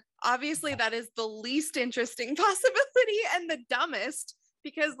here. Obviously, that is the least interesting possibility and the dumbest,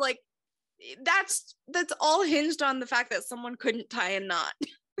 because, like, that's all hinged on the fact that someone couldn't tie a knot.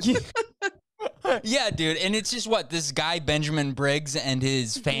 Yeah, dude. And it's just this guy, Benjamin Briggs, and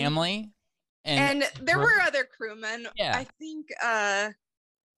his family. And there were other crewmen. Yeah. I think, I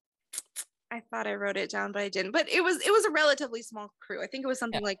thought I wrote it down, but I didn't. But it was a relatively small crew. I think it was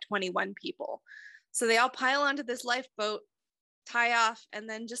something like 21 people. So they all pile onto this lifeboat, tie off, and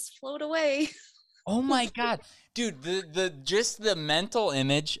then just float away. Oh my God. Dude, just the mental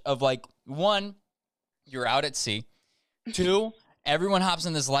image of like, one, you're out at sea. Two, everyone hops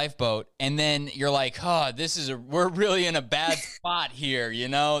in this lifeboat, and then you're like, oh, we're really in a bad spot here, you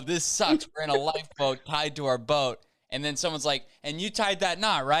know? This sucks. We're in a lifeboat tied to our boat. And then someone's like, and you tied that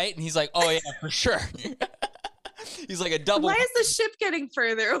knot, right? And he's like, oh, yeah, for sure. He's like a double. Why is the ship getting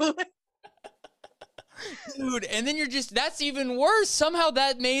further away? Dude, and then that's even worse. Somehow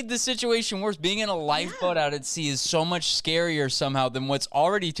that made the situation worse. Being in a lifeboat out at sea is so much scarier somehow than what's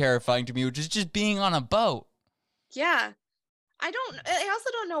already terrifying to me, which is just being on a boat. Yeah. I also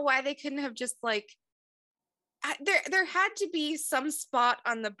don't know why they couldn't have just like, there had to be some spot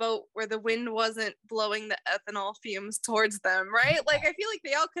on the boat where the wind wasn't blowing the ethanol fumes towards them, right? Like, I feel like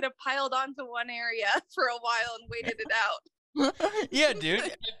they all could have piled onto one area for a while and waited it out. Yeah,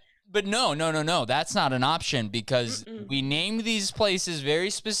 dude. But no. That's not an option because we named these places very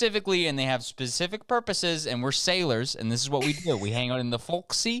specifically and they have specific purposes, and we're sailors, and this is what we do. We hang out in the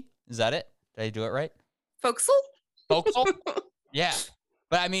folksy. Is that it? Did I do it right? Forecastle? Forecastle? Yeah.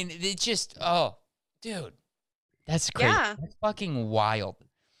 But I mean, it's just, oh, dude, that's crazy. Yeah. That's fucking wild.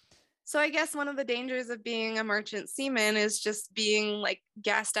 So I guess one of the dangers of being a merchant seaman is just being like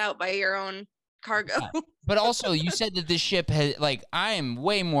gassed out by your own cargo. Yeah. But also, you said that this ship has, like, I am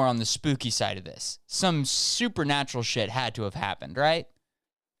way more on the spooky side of this. Some supernatural shit had to have happened, right?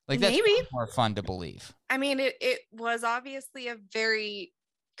 Like, that's more fun to believe. I mean, it was obviously a very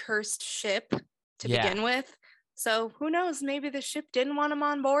cursed ship to begin with. So who knows? Maybe the ship didn't want him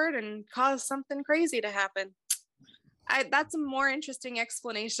on board and caused something crazy to happen. That's a more interesting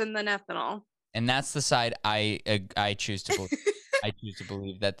explanation than ethanol. And that's the side I choose to believe. I choose to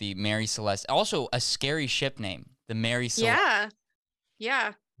believe that the Mary Celeste, also a scary ship name, the Mary Celeste.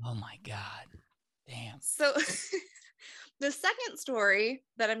 Yeah. Oh my God. Damn. So the second story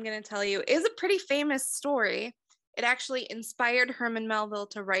that I'm going to tell you is a pretty famous story. It actually inspired Herman Melville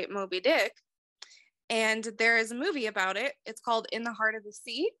to write Moby Dick. And there is a movie about it. It's called In the Heart of the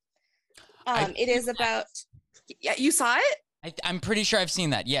Sea. It is about. Yeah, you saw it? I'm pretty sure I've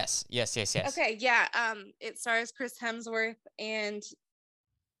seen that. Yes. Okay, yeah. It stars Chris Hemsworth and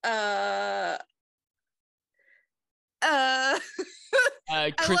I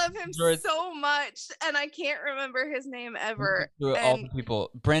Chris love him so much, and I can't remember his name ever. All the people.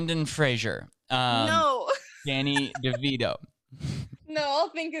 Brendan Fraser. No. Danny DeVito. No, I'll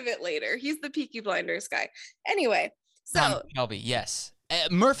think of it later. He's the Peaky Blinders guy. Anyway, so Tom Shelby, yes.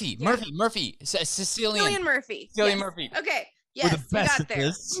 Murphy. Cillian Murphy. Cillian Murphy. Okay. Yes, we got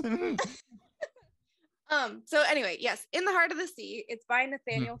there. So anyway, yes, In the Heart of the Sea. It's by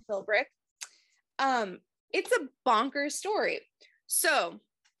Nathaniel Philbrick. It's a bonkers story. So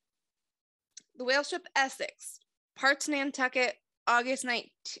the whale ship Essex parts Nantucket August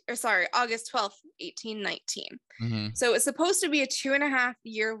 12th, 1819. So it's supposed to be a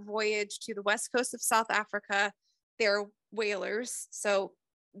 2.5-year voyage to the west coast of South Africa. They're whalers, so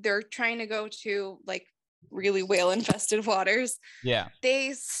they're trying to go to like really whale infested waters. Yeah.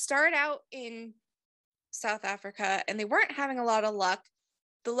 They start out in South Africa and they weren't having a lot of luck.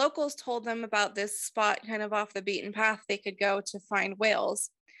 The locals told them about this spot kind of off the beaten path they could go to find whales.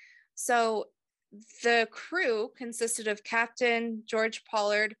 So the crew consisted of Captain George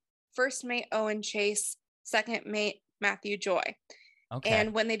Pollard, first mate Owen Chase, second mate Matthew Joy. Okay.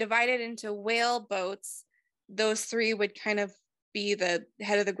 And when they divided into whale boats, those three would kind of be the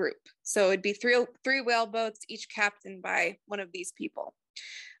head of the group. So it'd be three whale boats, each captained by one of these people.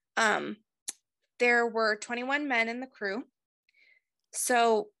 There were 21 men in the crew.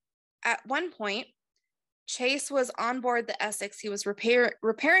 So at one point, Chase was on board the Essex. He was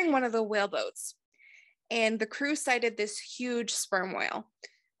repairing one of the whale boats, and the crew sighted this huge sperm whale.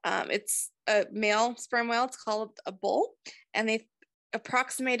 It's a male sperm whale. It's called a bull, and they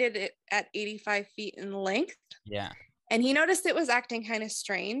approximated it at 85 feet in length. Yeah. And he noticed it was acting kind of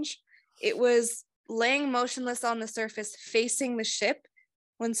strange. It was laying motionless on the surface facing the ship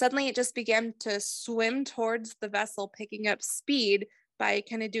when suddenly it just began to swim towards the vessel, picking up speed by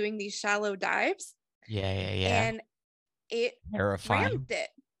kind of doing these shallow dives. Yeah. And it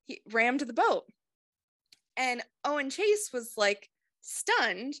rammed the boat. And Owen Chase was like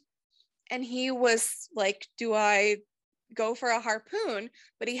stunned, and he was like, do I go for a harpoon?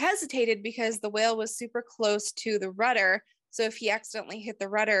 But he hesitated because the whale was super close to the rudder. So if he accidentally hit the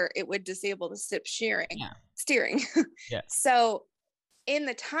rudder, it would disable the ship steering. Yeah. So in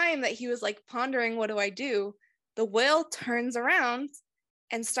the time that he was like pondering, what do I do? The whale turns around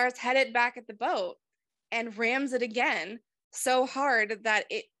and starts headed back at the boat and rams it again so hard that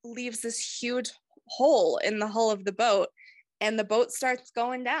it leaves this huge hole in the hull of the boat, and the boat starts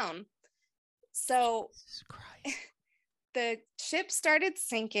going down. So the ship started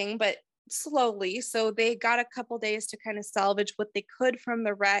sinking, but slowly. So they got a couple days to kind of salvage what they could from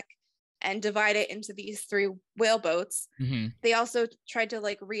the wreck and divide it into these three whale boats. They also tried to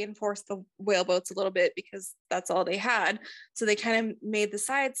like reinforce the whale boats a little bit because that's all they had. So they kind of made the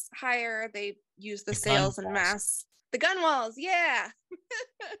sides higher. They used the sails and masts. The gun walls, yeah.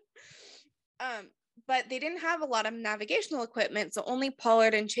 But they didn't have a lot of navigational equipment. So only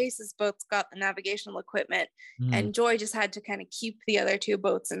Pollard and Chase's boats got the navigational equipment. And Joy just had to kind of keep the other two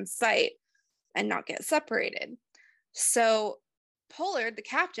boats in sight and not get separated. So Pollard, the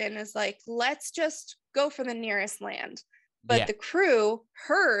captain, is like, let's just go for the nearest land. But the crew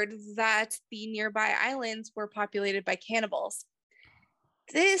heard that the nearby islands were populated by cannibals.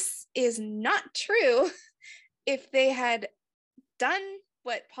 This is not true. If they had done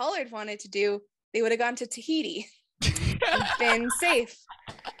what Pollard wanted to do, they would have gone to Tahiti and been safe.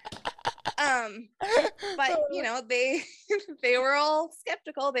 But you know, they were all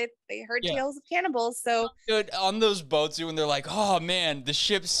skeptical. They heard tales of cannibals. So dude, on those boats, when they're like, oh man, the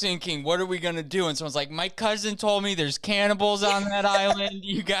ship's sinking, what are we gonna do? And someone's like, my cousin told me there's cannibals on that island.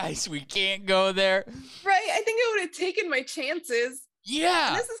 You guys, we can't go there. Right. I think I would have taken my chances. Yeah.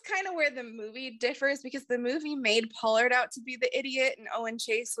 And this is kind of where the movie differs, because the movie made Pollard out to be the idiot and Owen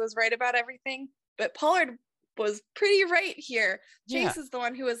Chase was right about everything. But Pollard was pretty right here. Chase is the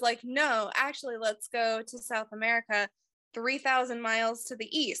one who was like, no, actually, let's go to South America, 3,000 miles to the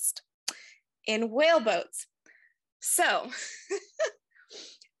east in whale boats. So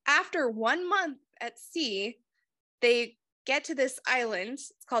after 1 month at sea, they get to this island.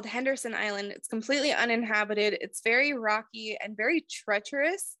 It's called Henderson Island. It's completely uninhabited. It's very rocky and very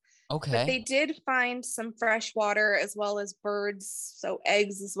treacherous. Okay. But they did find some fresh water as well as birds, so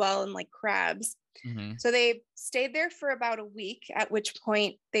eggs as well, and like crabs. So they stayed there for about a week, at which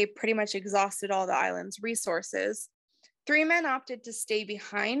point they pretty much exhausted all the island's resources. 3 men opted to stay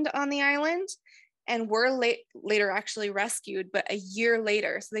behind on the island, and were later actually rescued, but a year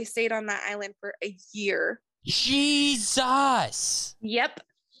later. So they stayed on that island for a year. Jesus. Yep.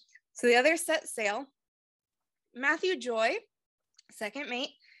 So the others set sail. Matthew Joy, second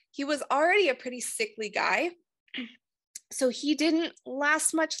mate, he was already a pretty sickly guy. So he didn't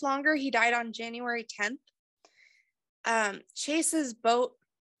last much longer. He died on January 10th. Chase's boat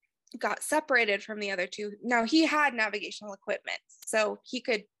got separated from the other two. Now, he had navigational equipment, so he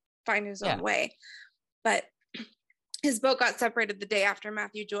could find his own way. But his boat got separated the day after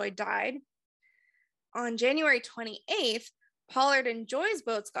Matthew Joy died. On January 28th, Pollard and Joy's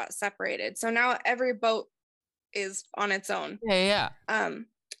boats got separated. So now every boat is on its own. Yeah.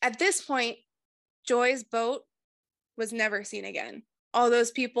 At this point, Joy's boat was never seen again. All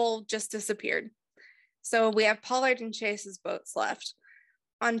those people just disappeared. So we have Pollard and Chase's boats left.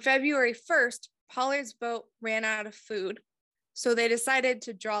 On February 1st, Pollard's boat ran out of food. So they decided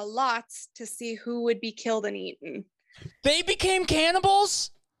to draw lots to see who would be killed and eaten. They became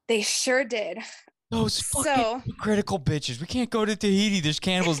cannibals? They sure did. Those fucking critical bitches. We can't go to Tahiti. There's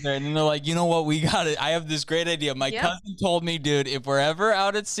cannibals there. And then they're like, you know what? We got it. I have this great idea. My cousin told me, dude, if we're ever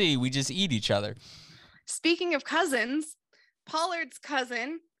out at sea, we just eat each other. Speaking of cousins, Pollard's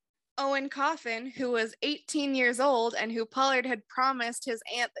cousin, Owen Coffin, who was 18 years old and who Pollard had promised his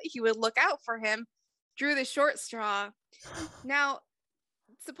aunt that he would look out for him, drew the short straw. Now,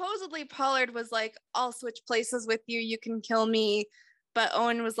 supposedly Pollard was like, I'll switch places with you. You can kill me. But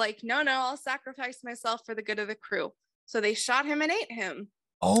Owen was like, no, I'll sacrifice myself for the good of the crew. So they shot him and ate him.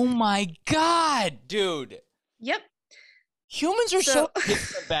 Oh my God, dude. Yep. Humans are so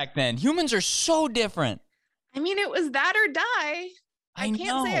different back then. Humans are so different. I mean, it was that or die. I can't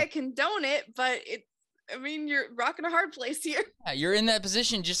know. say I condone it, but you're rocking a hard place here. Yeah, you're in that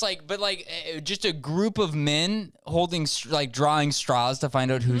position, just a group of men holding, drawing straws to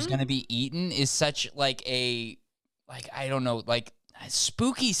find out who's going to be eaten is such a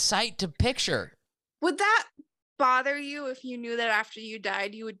spooky sight to picture. Would that bother you if you knew that after you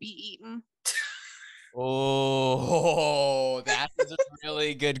died, you would be eaten? Oh, that is a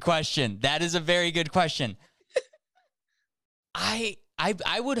really good question. That is a very good question. I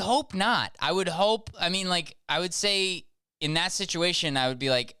would hope not. I would say in that situation, I would be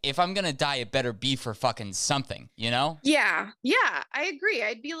like, if I'm going to die, it better be for fucking something, you know? Yeah, I agree.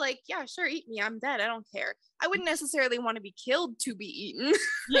 I'd be like, yeah, sure, eat me. I'm dead. I don't care. I wouldn't necessarily want to be killed to be eaten.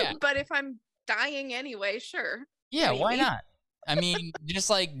 Yeah. But if I'm dying anyway, sure. Yeah, why not? I mean,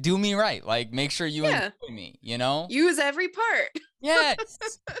 just do me right. Make sure you enjoy me, you know? Use every part. Yes.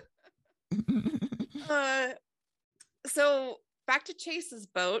 So back to Chase's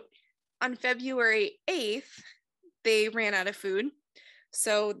boat. On February 8th, they ran out of food.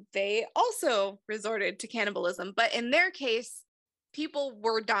 So they also resorted to cannibalism. But in their case, people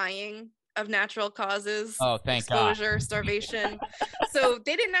were dying of natural causes. Oh, thank exposure, God. Starvation. So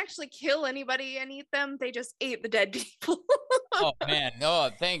they didn't actually kill anybody and eat them. They just ate the dead people. Oh, man. No,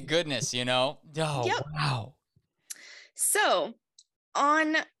 thank goodness, you know? Oh, yep. Wow. So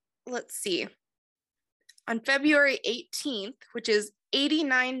on February 18th, which is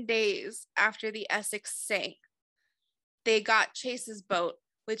 89 days after the Essex sank, they got Chase's boat,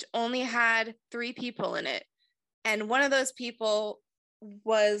 which only had 3 people in it. And one of those people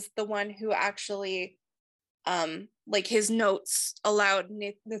was the one who actually, his notes allowed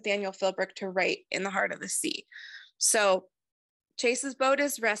Nathaniel Philbrick to write In the Heart of the Sea. So Chase's boat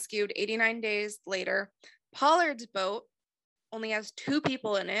is rescued 89 days later. Pollard's boat only has 2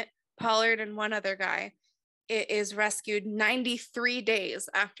 people in it, Pollard and one other guy. It is rescued 93 days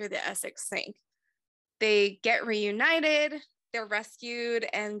after the Essex sank. They get reunited, they're rescued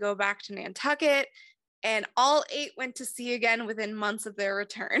and go back to Nantucket, and all 8 went to sea again within months of their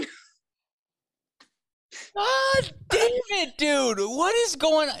return. God damn it, dude. What is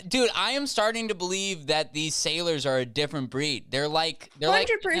going on? Dude, I am starting to believe that these sailors are a different breed. They're 100%. Like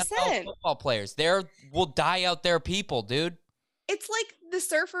NFL football players. Will die out there people, dude. It's like the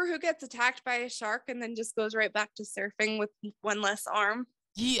surfer who gets attacked by a shark and then just goes right back to surfing with one less arm.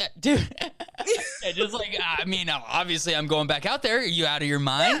 Yeah, dude. Just obviously I'm going back out there. Are you out of your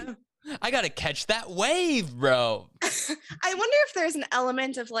mind? Yeah. I got to catch that wave, bro. I wonder if there's an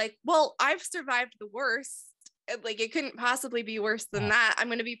element of I've survived the worst. It couldn't possibly be worse than that. I'm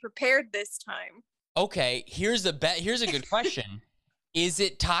going to be prepared this time. Okay, here's a good question. Is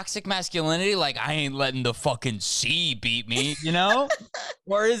it toxic masculinity? I ain't letting the fucking sea beat me, you know?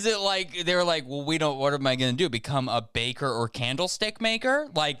 Or is it they're like, well, what am I going to do? Become a baker or candlestick maker?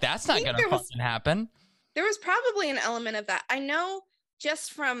 That's not going to fucking happen. There was probably an element of that. I know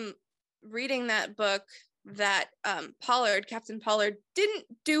just from reading that book that Captain Pollard didn't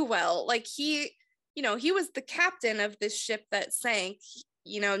do well. He he was the captain of this ship that sank.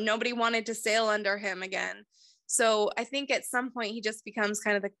 Nobody wanted to sail under him again. So I think at some point he just becomes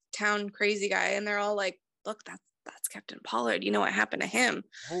kind of the town crazy guy, and they're all like, look, that's Captain Pollard. You know what happened to him?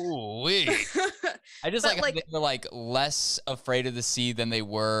 Ooh, I just like how they were like less afraid of the sea than they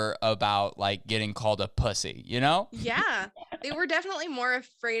were about like getting called a pussy, Yeah, they were definitely more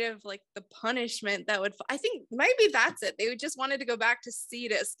afraid of like the punishment that would, I think maybe that's it. They just wanted to go back to sea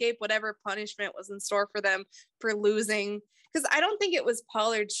to escape whatever punishment was in store for them for losing. Because I don't think it was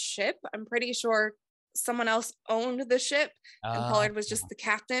Pollard's ship. I'm pretty sure someone else owned the ship and Pollard was just the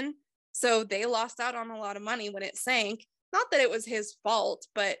captain. So they lost out on a lot of money when it sank. Not that it was his fault,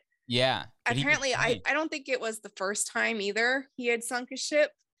 but yeah. Apparently, I don't think it was the first time either he had sunk a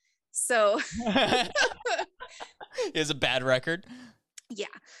ship. So he has a bad record. Yeah.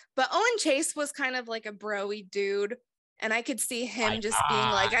 But Owen Chase was kind of like a bro-y dude. And I could see him just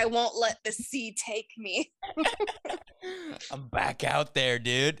being like, I won't let the sea take me. I'm back out there,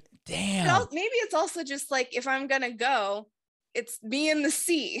 dude. Damn. Maybe it's also just like, if I'm going to go, it's me in the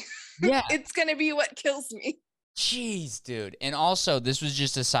sea. Yeah. It's going to be what kills me. Jeez, dude. And also, this was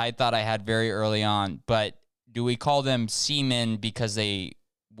just a side thought I had very early on, but do we call them seamen because they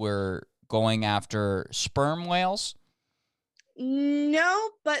were going after sperm whales? No,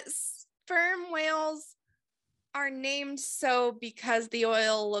 but sperm whales are named so because the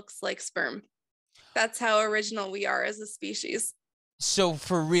oil looks like sperm. That's how original we are as a species. So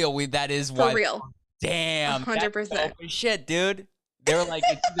for real, that is why. For real. Damn. 100%. Shit, dude. They were like,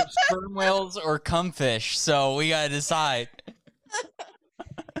 it's either sperm whales or cumfish, so we gotta decide.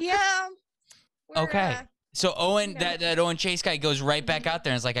 Yeah. Okay. So Owen, that Owen Chase guy goes right back out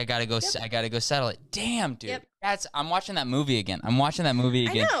there and is like, I gotta go settle it. Damn, dude. Yep. I'm watching that movie again. I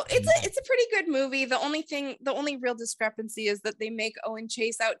know. It's a pretty good movie. The only real discrepancy is that they make Owen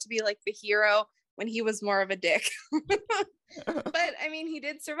Chase out to be like the hero when he was more of a dick. But I mean, he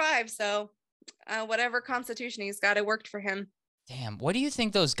did survive, so whatever constitution he's got, it worked for him. Damn, what do you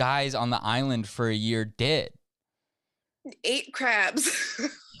think those guys on the island for a year did? Ate crabs.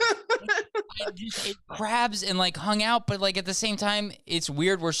 I just ate crabs and like hung out, but like at the same time, it's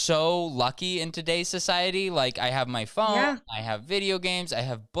weird. We're so lucky in today's society. Like I have my phone, I have video games, I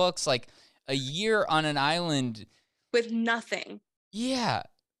have books. Like a year on an island with nothing. Yeah.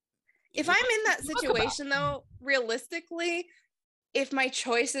 If I'm in that situation though, realistically, if my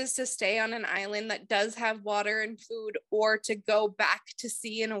choice is to stay on an island that does have water and food or to go back to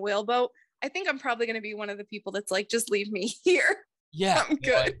sea in a whaleboat, I think I'm probably going to be one of the people that's like, just leave me here. Yeah, I'm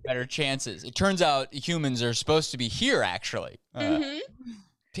good. Better chances. It turns out humans are supposed to be here, actually.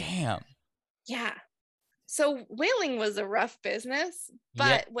 Damn. Yeah. So whaling was a rough business,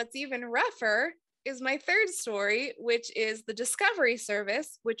 but what's even rougher is my third story, which is the Discovery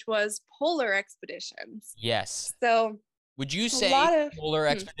Service, which was polar expeditions. Yes. So would you say polar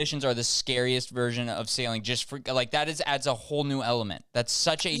expeditions are the scariest version of sailing? Just for like that adds a whole new element. That's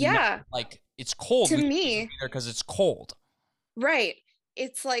such a like it's cold to me because it's cold. Right.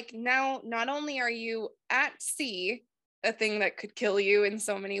 It's like now not only are you at sea, a thing that could kill you in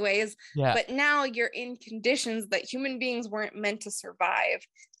so many ways, but now you're in conditions that human beings weren't meant to survive,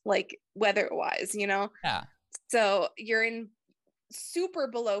 like weather-wise, you know? Yeah. So you're in super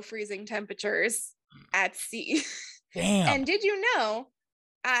below freezing temperatures at sea. Damn. And did you know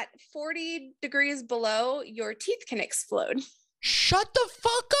at 40 degrees below, your teeth can explode? Shut the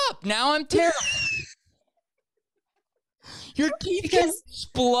fuck up. Now I'm terrified. Your teeth can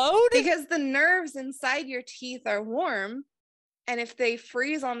explode? Because the nerves inside your teeth are warm, and if they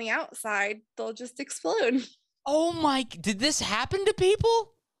freeze on the outside, they'll just explode. Oh my, did this happen to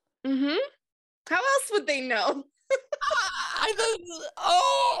people? Mm-hmm. How else would they know?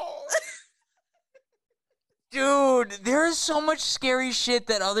 Dude, there's so much scary shit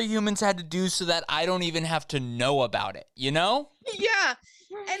that other humans had to do so that I don't even have to know about it, you know? Yeah.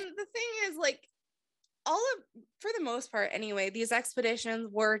 And the thing is, like, for the most part anyway, these expeditions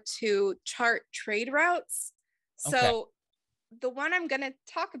were to chart trade routes. So the one I'm going to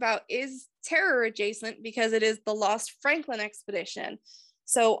talk about is terror adjacent because it is the Lost Franklin expedition.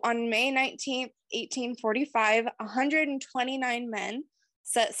 So on May 19th, 1845, 129 men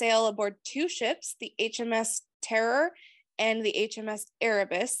set sail aboard two ships, the HMS Terror and the HMS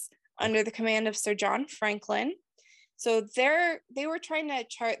Erebus, under the command of Sir John Franklin. So they were trying to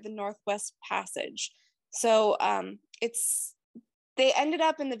chart the Northwest Passage. So they ended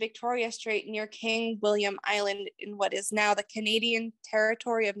up in the Victoria Strait near King William Island in what is now the Canadian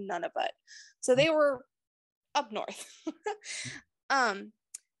territory of Nunavut. So they were up north.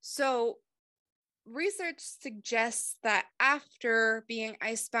 So research suggests that after being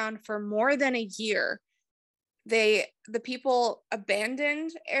icebound for more than a year, the people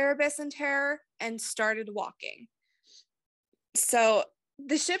abandoned Erebus and Terror and started walking. So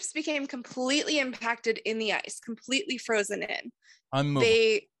the ships became completely impacted in the ice, completely frozen in.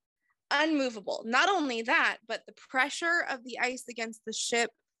 Unmovable. Not only that, but the pressure of the ice against the ship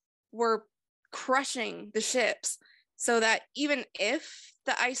were crushing the ships, so that even if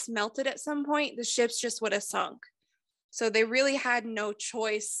the ice melted at some point, the ships just would have sunk. So they really had no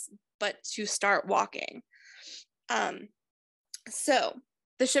choice but to start walking. So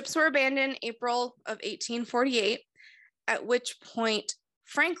the ships were abandoned April of 1848, at which point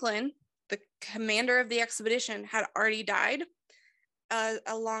Franklin, the commander of the expedition, had already died,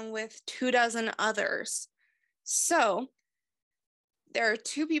 along with 24 others. So there are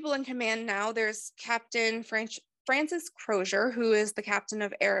 2 people in command now. There's Captain Francis Crozier, who is the captain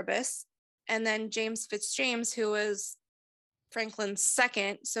of Erebus, and then James Fitzjames, who is Franklin's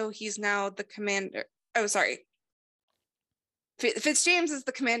second. So he's now the commander. Oh, sorry. Fitzjames is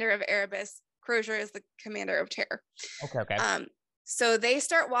the commander of Erebus. Crozier is the commander of Terror. Okay. So they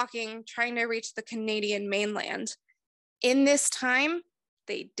start walking, trying to reach the Canadian mainland. In this time,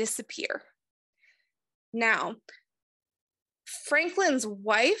 they disappear. Now, Franklin's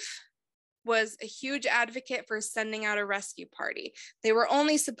wife was a huge advocate for sending out a rescue party. They were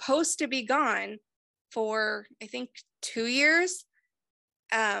only supposed to be gone for, I think, 2 years.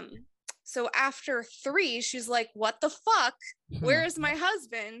 So after 3, she's like, what the fuck? Where is my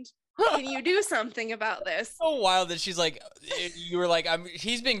husband? Can you do something about this? So wild that she's like, you were like,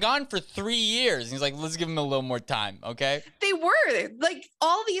 he's been gone for 3 years. And he's like, let's give him a little more time, okay? They were like,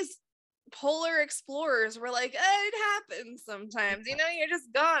 all these polar explorers were like, it happens sometimes, you're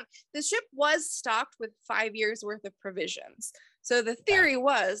just gone. The ship was stocked with 5 years worth of provisions. So the theory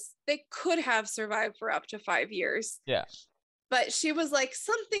was they could have survived for up to 5 years. Yeah. But she was like,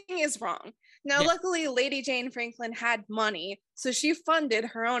 something is wrong. Now, luckily, Lady Jane Franklin had money, so she funded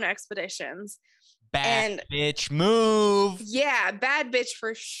her own expeditions. Bad bitch move. Yeah, bad bitch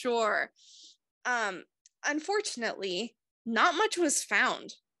for sure. Unfortunately, not much was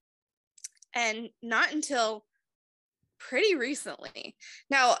found. And not until pretty recently.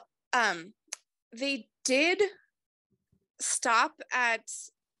 Now, they did stop at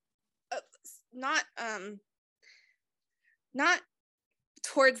not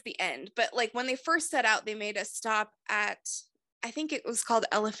towards the end, but like when they first set out, they made a stop at, I think it was called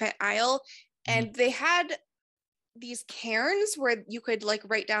Elephant Isle, and they had these cairns where you could like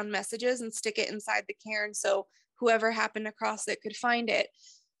write down messages and stick it inside the cairn so whoever happened across it could find it.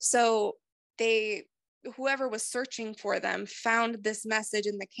 So whoever was searching for them found this message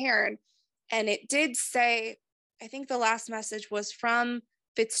in the cairn, and it did say, I think the last message was from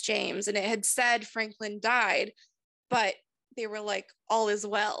Fitzjames, and it had said Franklin died, but they were like, all is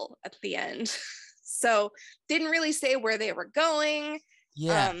well at the end. So didn't really say where they were going.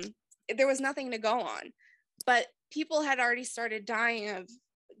 Yeah. There was nothing to go on, but people had already started dying of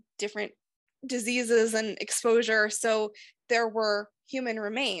different diseases and exposure. So there were human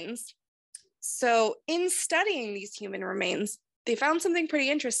remains. So in studying these human remains, they found something pretty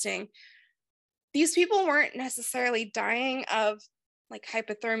interesting. These people weren't necessarily dying of like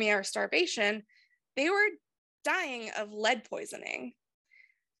hypothermia or starvation. They were dying of lead poisoning.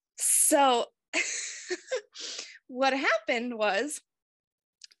 So what happened was,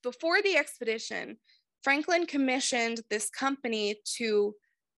 before the expedition, Franklin commissioned this company to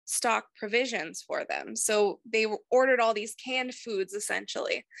stock provisions for them. So they ordered all these canned foods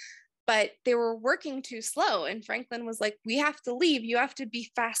essentially, but they were working too slow. And Franklin was like, we have to leave. You have to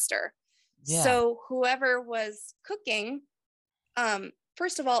be faster. Yeah. So whoever was cooking,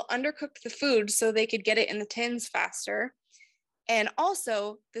 first of all, undercooked the food so they could get it in the tins faster. And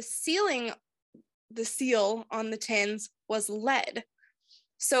also the seal on the tins was lead.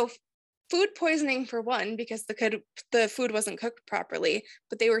 So food poisoning for one, because the food wasn't cooked properly,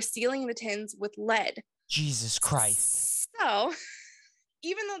 but they were sealing the tins with lead. Jesus Christ. So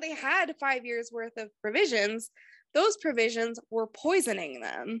even though they had 5 years worth of provisions, those provisions were poisoning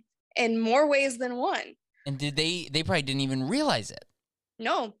them in more ways than one. And did they probably didn't even realize it.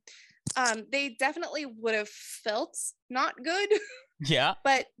 No. They definitely would have felt not good. Yeah.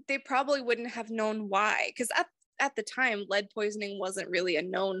 But they probably wouldn't have known why. Because at the time, lead poisoning wasn't really a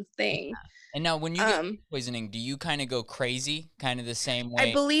known thing. Yeah. And now when you get poisoning, do you kind of go crazy? Kind of the same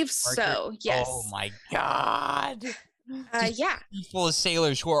way? I believe so, yes. Oh my God. Yeah. Full of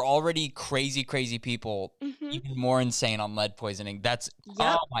sailors who are already crazy people, Mm-hmm. even more insane on lead poisoning. That's Yep.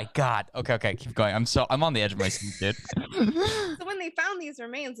 oh my god. Okay, keep going. I'm on the edge of my seat, dude. So when they found these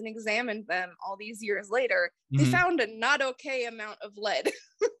remains and examined them all these years later, they Mhm. found a not okay amount of lead.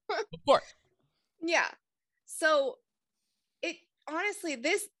 Of course. Yeah. So it honestly,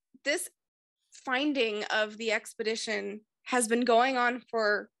 this finding of the expedition has been going on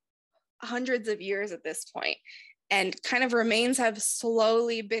for hundreds of years at this point, and kind of remains have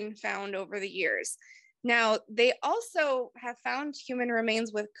slowly been found over the years. Now, they also have found human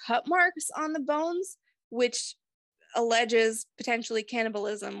remains with cut marks on the bones, which alleges potentially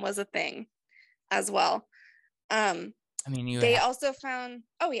cannibalism was a thing as well. I mean, They also found,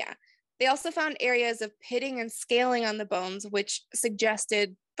 oh yeah, they also found areas of pitting and scaling on the bones, which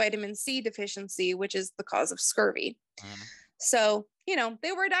suggested vitamin C deficiency, which is the cause of scurvy. So,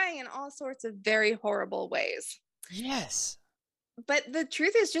 they were dying in all sorts of very horrible ways. yes. But the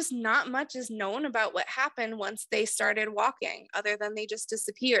truth is just not much is known about what happened once they started walking, other than they just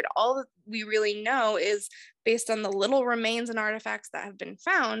disappeared. All that we really know is based on the little remains and artifacts that have been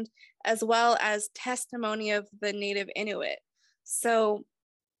found, as well as testimony of the native Inuit. So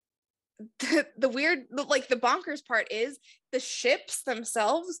the weird, like the bonkers part is the ships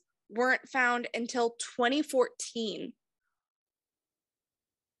themselves weren't found until 2014.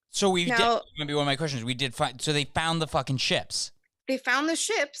 So Now, maybe one of my questions. We did find. So they found the fucking ships. they found the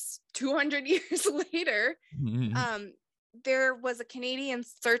ships 200 years later. There was a Canadian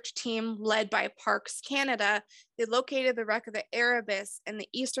search team led by Parks Canada. They located the wreck of the Erebus in the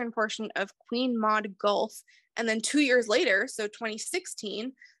eastern portion of Queen Maud Gulf. And then 2 years later, so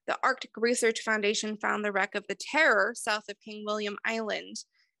 2016, the Arctic Research Foundation found the wreck of the Terror south of King William Island.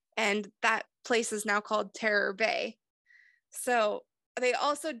 And that place is now called Terror Bay. So they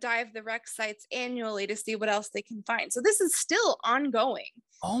also dive the wreck sites annually to see what else they can find. So this is still ongoing.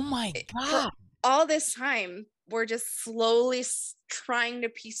 Oh my god. For all this time, we're just slowly trying to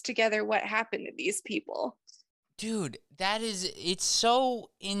piece together what happened to these people. Dude, it's so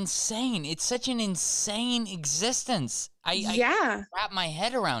insane. It's such an insane existence. I wrap my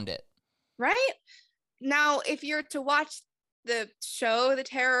head around it. Right? Now, if you're to watch the show The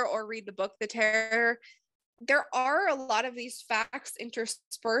Terror or read the book The Terror, there are a lot of these facts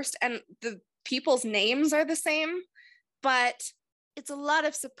interspersed and the people's names are the same, but it's a lot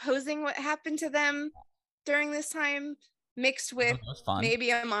of supposing what happened to them during this time mixed with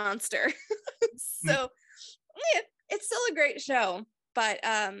maybe a monster. So yeah, it's still a great show, but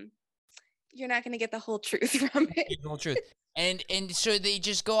you're not going to get the whole truth from it. The whole truth. And so they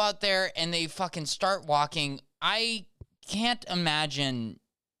just go out there and they fucking start walking. I can't imagine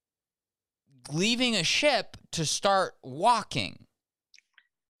leaving a ship to start walking.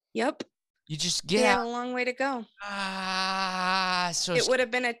 Yep. You just they had a long way to go. So it would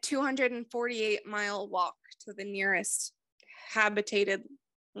have been a 248-mile walk to the nearest habitated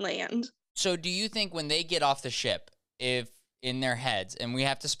land. So do you think when they get off the ship, if in their heads, and we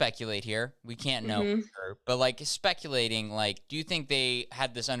have to speculate here, we can't know for sure, but like speculating, like, do you think they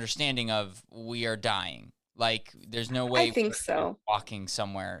had this understanding of we are dying? Like, there's no way I think so. Walking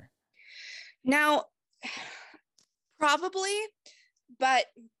somewhere. Now, probably, but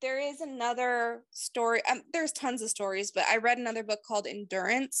there is another story. There's tons of stories, but I read another book called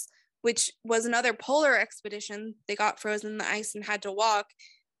Endurance, which was another polar expedition. They got frozen in the ice and had to walk,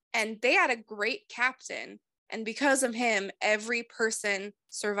 and they had a great captain. And because of him, every person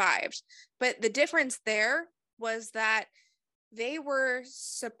survived. But the difference there was that they were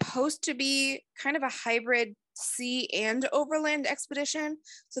supposed to be kind of a hybrid sea and overland expedition.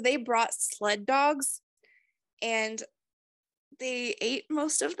 So they brought sled dogs and they ate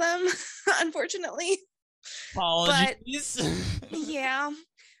most of them, unfortunately. Apologies. But, yeah.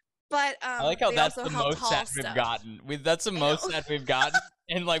 But I like how that's the most sad we've gotten. That's the most sad we've gotten.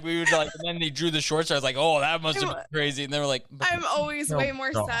 And like we were like, and then they drew the short story. I was like, oh, that must have been crazy. And they were like, I'm always way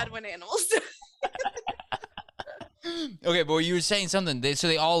more sad when animals die. Okay, but you were saying something. So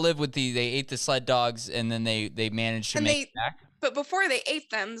they all live with they ate the sled dogs, and then they managed to make it back. But before they ate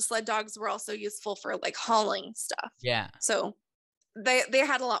them, the sled dogs were also useful for like hauling stuff. Yeah. So they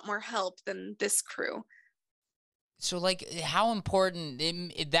had a lot more help than this crew. So like, how important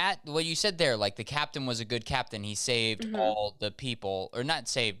that what you said there? Like the captain was a good captain. He saved all the people, or not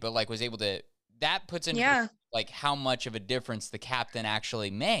saved, but like was able to. That puts in like how much of a difference the captain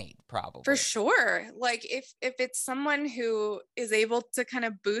actually made, probably. For sure. Like if it's someone who is able to kind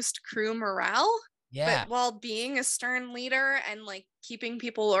of boost crew morale, but while being a stern leader and like keeping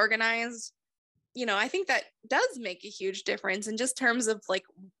people organized, I think that does make a huge difference in just terms of like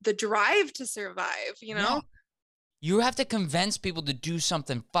the drive to survive, you have to convince people to do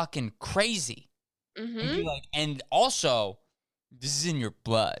something fucking crazy. And be like, and also, this is in your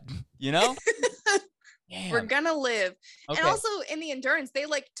blood, you know? We're gonna live. Okay. And also in the endurance, they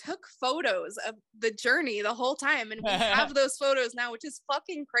like took photos of the journey the whole time. And we have those photos now, which is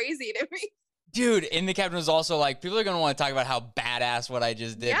fucking crazy to me. Dude, and the captain was also like, people are going to want to talk about how badass what I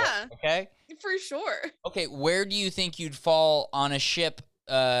just did. Yeah. Okay? For sure. Okay, where do you think you'd fall on a ship?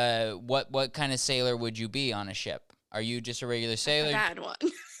 What kind of sailor would you be on a ship? Are you just a regular sailor? A bad one.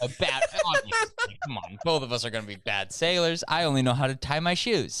 A bad, obviously. Come on, both of us are going to be bad sailors. I only know how to tie my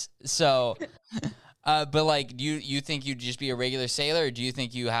shoes. So, but like, do you think you'd just be a regular sailor, or do you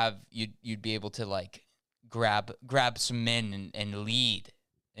think you'd be able to like grab some men and lead?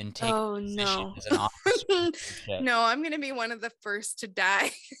 And take no. As an officer. No, I'm gonna be one of the first to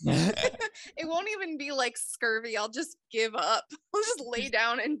die. It won't even be like scurvy. I'll just give up. I'll just lay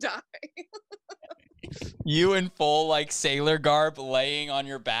down and die. You in full like sailor garb, laying on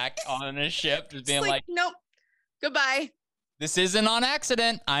your back on a ship, just being like, nope, goodbye. This isn't on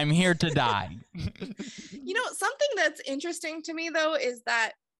accident. I'm here to die. You know, something that's interesting to me though is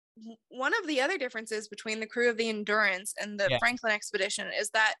that one of the other differences between the crew of the Endurance and the Franklin expedition is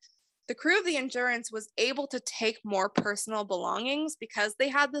that the crew of the Endurance was able to take more personal belongings because they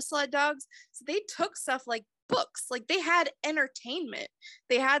had the sled dogs. So they took stuff like books, like they had entertainment.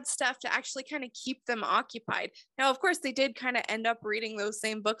 They had stuff to actually kind of keep them occupied. Now, of course, they did kind of end up reading those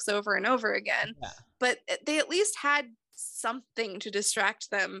same books over and over again, but they at least had something to distract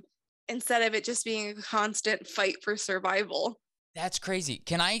them instead of it just being a constant fight for survival. That's crazy.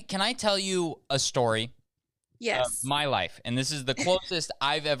 Can I tell you a story? Yes. Of my life, and this is the closest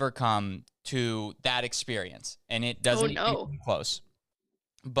I've ever come to that experience, and it doesn't even come close.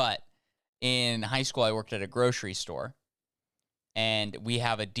 But in high school, I worked at a grocery store, and we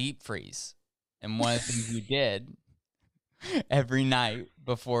have a deep freeze. And one of the things we did every night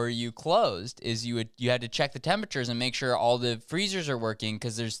before you closed is you had to check the temperatures and make sure all the freezers are working,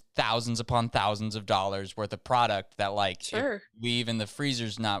 because there's thousands upon thousands of dollars worth of product that like if even the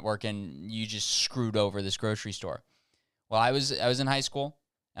freezer's not working, you just screwed over this grocery store. Well, I was in high school.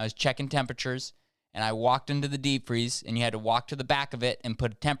 I was checking temperatures, and I walked into the deep freeze, and you had to walk to the back of it and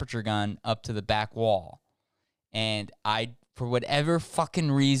put a temperature gun up to the back wall. And I, for whatever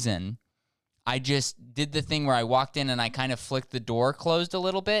fucking reason, I just did the thing where I walked in and I kind of flicked the door closed a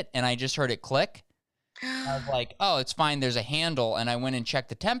little bit, and I just heard it click. I was like, oh, it's fine. There's a handle. And I went and checked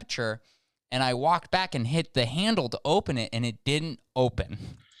the temperature, and I walked back and hit the handle to open it, and it didn't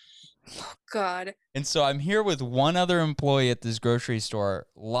open. Oh, God. And so I'm here with one other employee at this grocery store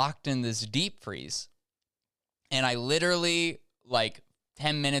locked in this deep freeze. And I literally, like,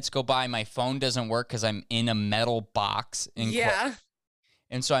 10 minutes go by. My phone doesn't work because I'm in a metal box.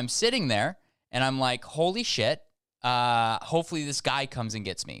 And so I'm sitting there. And I'm like, holy shit, hopefully this guy comes and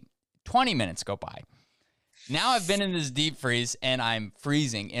gets me. 20 minutes go by. Now I've been in this deep freeze, and I'm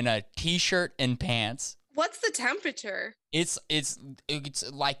freezing in a T-shirt and pants. What's the temperature? It's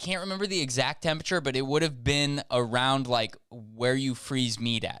I can't remember the exact temperature, but it would have been around like where you freeze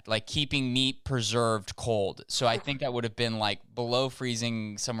meat at, like keeping meat preserved cold. So I think that would have been like below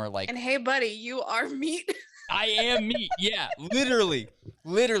freezing somewhere like. And hey, buddy, you are meat. I am meat. Yeah, literally.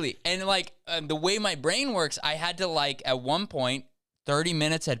 And like the way my brain works, I had to like at one point, 30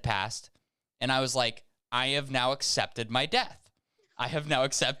 minutes had passed, and I was like, I have now accepted my death. I have now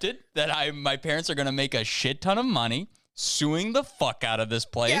accepted that my parents are going to make a shit ton of money suing the fuck out of this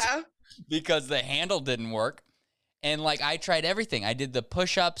place because the handle didn't work. And like I tried everything. I did the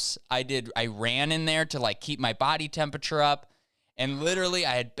push-ups. I ran in there to like keep my body temperature up. And literally,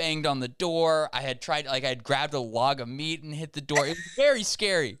 I had banged on the door. I had grabbed a log of meat and hit the door. It was very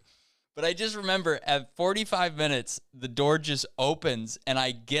scary. But I just remember at 45 minutes, the door just opens, and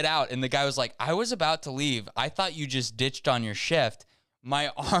I get out. And the guy was like, I was about to leave. I thought you just ditched on your shift. My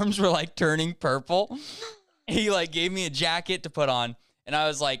arms were like turning purple. He like gave me a jacket to put on. And I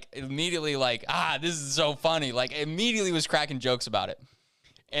was like, immediately like, this is so funny. Like immediately was cracking jokes about it.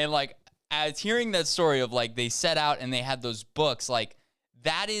 And like, as hearing that story of like they set out and they had those books, like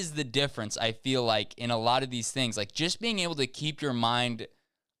that is the difference I feel like in a lot of these things, like just being able to keep your mind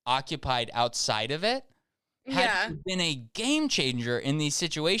occupied outside of it has been a game changer in these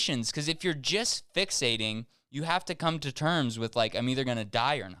situations. Because if you're just fixating, you have to come to terms with like, I'm either going to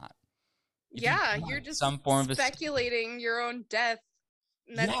die or not. You're just some form of speculating your own death.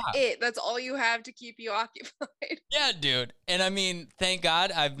 And that's it. That's all you have to keep you occupied. Yeah, dude. And I mean, thank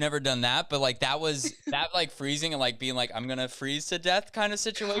God I've never done that. But like that like freezing and like being like, I'm going to freeze to death kind of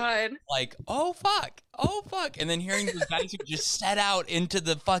situation. God. Like, oh, fuck. And then hearing those guys who just set out into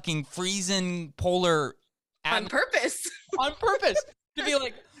the fucking freezing polar On purpose. On purpose. To be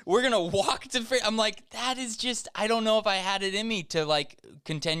like, we're going to walk to free. I'm like, that is just, I don't know if I had it in me to like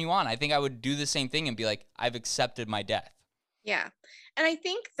continue on. I think I would do the same thing and be like, I've accepted my death. Yeah. And I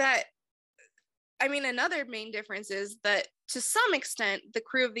think that, I mean, another main difference is that to some extent, the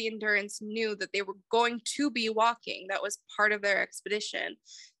crew of the Endurance knew that they were going to be walking. That was part of their expedition.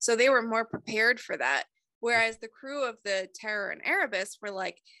 So they were more prepared for that. Whereas the crew of the Terror and Erebus were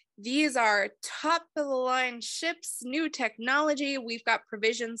like, these are top of the line ships, new technology. We've got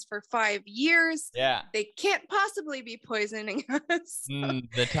provisions for 5 years. Yeah. They can't possibly be poisoning us.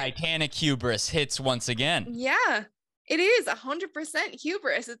 The Titanic hubris hits once again. Yeah, it is 100%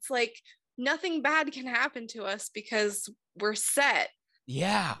 hubris. It's like nothing bad can happen to us because we're set.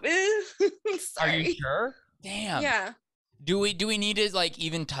 Yeah. Sorry. Are you sure? Damn. Yeah. Do we need to like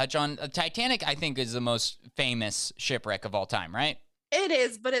even touch on Titanic? I think is the most famous shipwreck of all time, right? It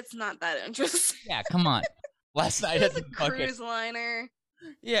is, but it's not that interesting. Yeah, come on. Last night it was a cruise liner.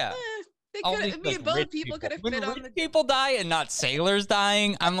 Yeah. They could. Like, both people could have fit on the. People die and not sailors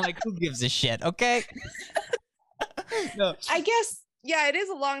dying. I'm like, who gives a shit? Okay. No. I guess. Yeah, it is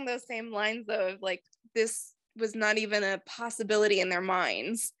along those same lines though. Of like, this was not even a possibility in their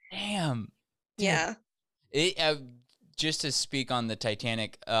minds. Damn. Dude. Yeah. Just to speak on the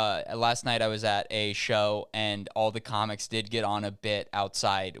Titanic, last night I was at a show and all the comics did get on a bit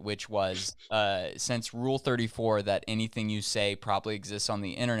outside, which was since Rule 34 that anything you say probably exists on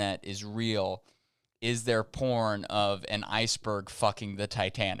the internet is real, is there porn of an iceberg fucking the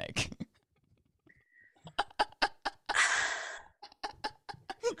Titanic?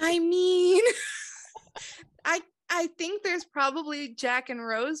 I mean, I think there's probably Jack and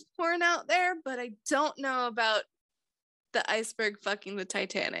Rose porn out there, but I don't know about the iceberg fucking the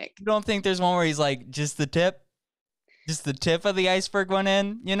Titanic. You don't think there's one where he's like, just the tip of the iceberg went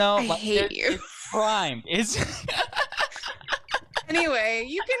in, you know? I hate you. It's primed. It's Anyway,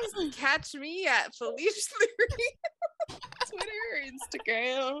 you can catch me at Felicia3 Twitter or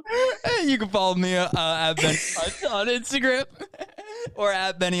Instagram. You can follow me at Benny Putz on Instagram or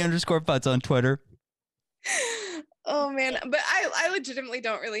at Benny_Putz on Twitter. Oh man, but I legitimately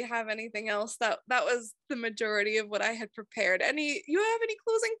don't really have anything else. That was the majority of what I had prepared. You have any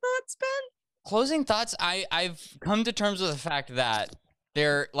closing thoughts, Ben? Closing thoughts, I've come to terms with the fact that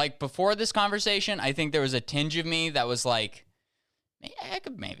there, like before this conversation, I think there was a tinge of me that was like, I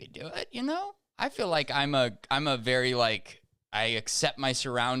could maybe do it, you know? I feel like I'm a very like, I accept my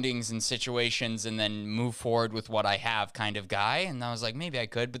surroundings and situations and then move forward with what I have kind of guy. And I was like, maybe I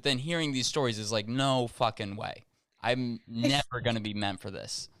could. But then hearing these stories is like, no fucking way. I'm never going to be meant for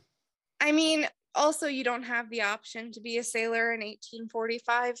this. I mean, also, you don't have the option to be a sailor in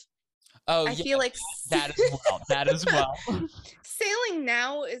 1845. Oh, I feel like that as well. Sailing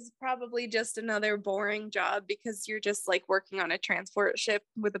now is probably just another boring job because you're just like working on a transport ship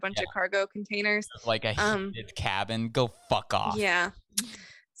with a bunch of cargo containers. Like a heated cabin. Go fuck off. Yeah.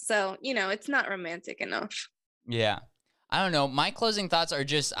 So, it's not romantic enough. Yeah. I don't know. My closing thoughts are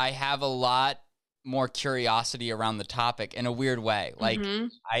just, I have a lot more curiosity around the topic in a weird way. Like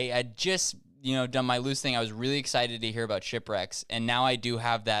I had just, done my loose thing. I was really excited to hear about shipwrecks. And now I do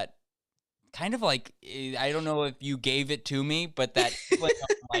have that kind of like, I don't know if you gave it to me, but that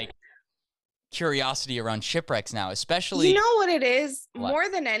like curiosity around shipwrecks now, especially. You know what it is? What? More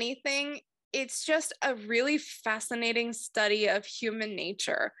than anything, it's just a really fascinating study of human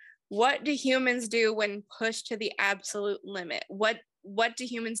nature. What do humans do when pushed to the absolute limit? What do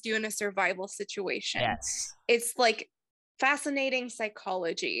humans do in a survival situation? Yes. It's like fascinating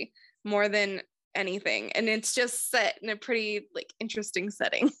psychology more than anything. And it's just set in a pretty like interesting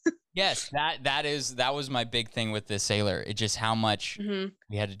setting. Yes, that was my big thing with this sailor. It just how much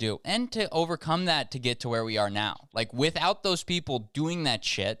we had to do. And to overcome that to get to where we are now. Like without those people doing that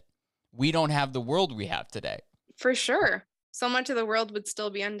shit, we don't have the world we have today. For sure. So much of the world would still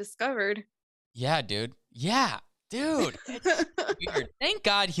be undiscovered. Yeah, dude. Yeah, dude. It's weird. Thank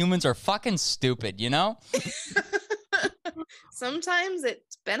God humans are fucking stupid, you know? Sometimes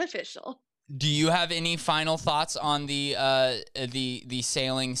it's beneficial. Do you have any final thoughts on the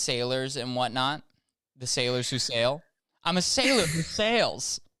sailing sailors and whatnot? The sailors who sail? I'm a sailor who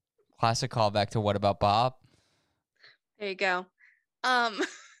sails. Classic callback to What About Bob? There you go.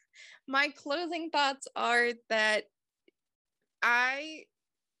 My closing thoughts are that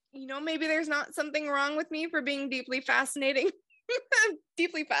maybe there's not something wrong with me for being deeply fascinated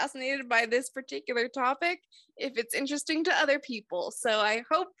by this particular topic if it's interesting to other people. So I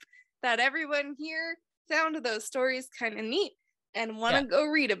hope that everyone here found those stories kind of neat and want to go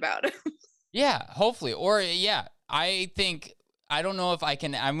read about it. Yeah, hopefully. Or, yeah, I think I don't know if I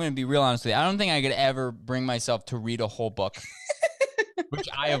can. I'm going to be real honest with you. I don't think I could ever bring myself to read a whole book, which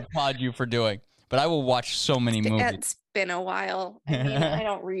I applaud you for doing. But I will watch so many movies. It's been a while. I mean, I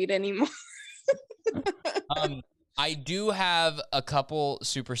don't read anymore. I do have a couple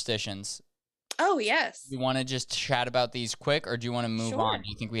superstitions. Oh, yes. You want to just chat about these quick, or do you want to move on? Do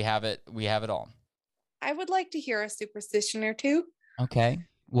you think we have it? We have it all. I would like to hear a superstition or two. Okay.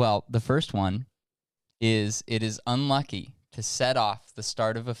 Well, the first one is it is unlucky to set off the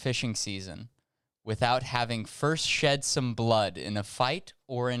start of a fishing season without having first shed some blood in a fight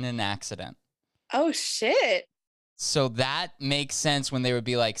or in an accident. Oh, shit. So that makes sense when they would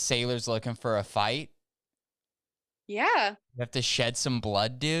be like sailors looking for a fight. Yeah. You have to shed some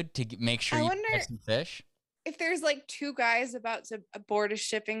blood, dude, to make sure you catch some fish. If there's like two guys about to board a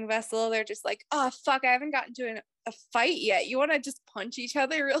shipping vessel, they're just like, oh, fuck, I haven't gotten to a fight yet. You want to just punch each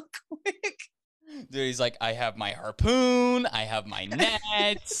other real quick? Dude, he's like, I have my harpoon. I have my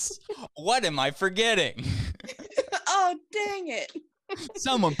nets. What am I forgetting? Oh, dang it.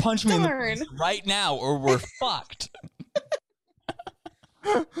 Someone punch me in the face right now or we're fucked.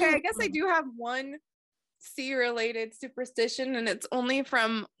 Okay, I guess I do have one sea-related superstition, and it's only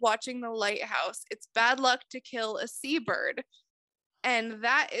from watching The Lighthouse. It's bad luck to kill a seabird. And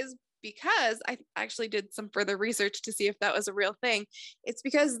that is because I actually did some further research to see if that was a real thing. It's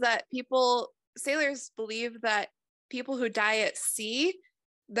because that sailors believe that people who die at sea,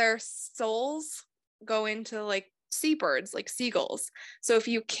 their souls go into like seabirds, like seagulls. So if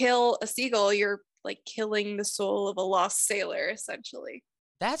you kill a seagull, you're like killing the soul of a lost sailor, essentially.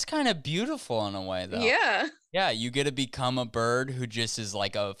 That's kind of beautiful in a way, though. Yeah. Yeah, you get to become a bird who just is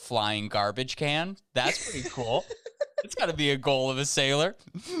like a flying garbage can. That's pretty cool. It's got to be a goal of a sailor.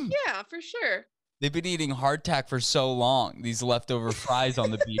 Yeah, for sure. They've been eating hardtack for so long. These leftover fries on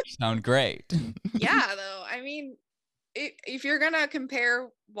the beach sound great. Yeah, though. I mean, if you're going to compare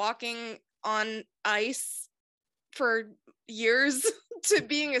walking on ice for years to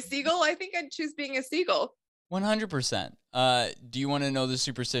being a seagull, I think I'd choose being a seagull. 100%. Do you want to know the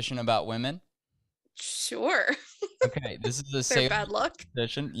superstition about women? Sure. Okay, this is a They're bad luck.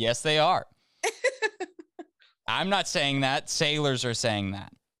 Superstition. Yes, they are. I'm not saying that. Sailors are saying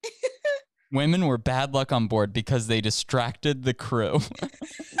that. Women were bad luck on board because they distracted the crew.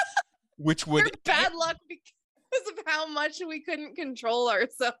 Which would They're bad luck because of how much we couldn't control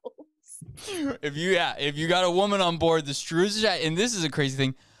ourselves. If you got a woman on board, the screws, and this is a crazy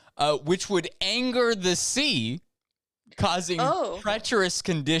thing, which would anger the sea, causing treacherous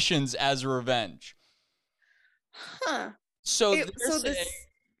conditions as revenge. Huh. So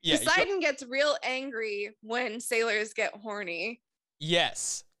Poseidon gets real angry when sailors get horny.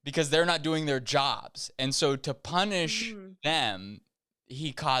 Yes, because they're not doing their jobs. And so to punish them,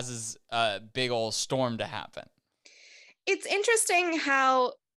 he causes a big old storm to happen. It's interesting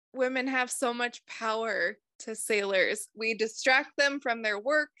how women have so much power to sailors. We distract them from their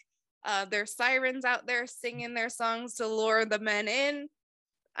work. There's sirens out there singing their songs to lure the men in.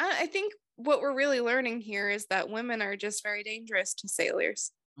 I think what we're really learning here is that women are just very dangerous to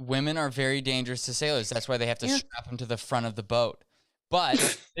sailors. Women are very dangerous to sailors. That's why they have to strap them to the front of the boat.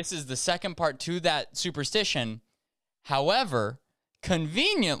 But this is the second part to that superstition. However,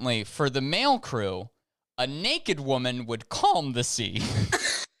 conveniently for the male crew, a naked woman would calm the sea.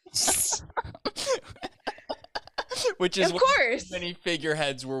 Which is of course many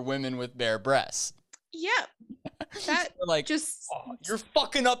figureheads were women with bare breasts. Yeah. That like, just you're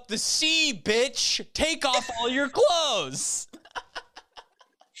fucking up the sea, bitch. Take off all your clothes.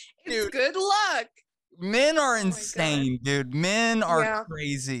 It's dude, good luck. Men are insane, dude. Men are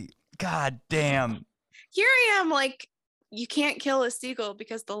crazy. God damn. Here I am, like, you can't kill a seagull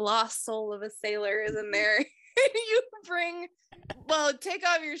because the lost soul of a sailor is in there. You take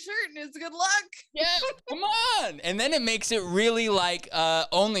off your shirt and it's good luck. Yeah, come on. And then it makes it really like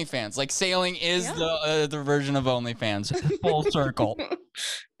OnlyFans. Like sailing is the version of OnlyFans. Full circle.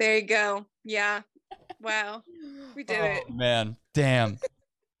 There you go. Wow. We did it. Man, damn.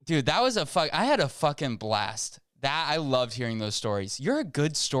 Dude, that was I had a fucking blast. I loved hearing those stories. You're a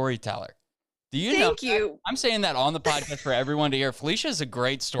good storyteller. Do you know? Thank you. I'm saying that on the podcast for everyone to hear. Felicia is a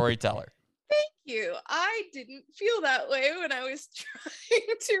great storyteller. Thank you. I didn't feel that way when I was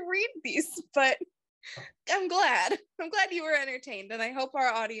trying to read these, but I'm glad. I'm glad you were entertained, and I hope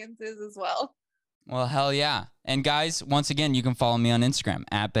our audience is as well. Well, hell yeah. And guys, once again, you can follow me on Instagram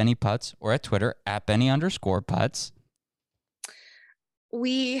at BennyPutz or at Twitter at Benny_Putz.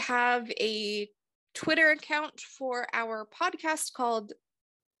 We have a Twitter account for our podcast called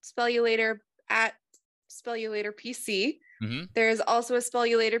Spell You Later at Spell You Later PC. Mm-hmm. There's also a Spell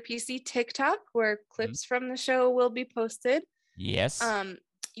You Later PC TikTok where clips from the show will be posted. Yes.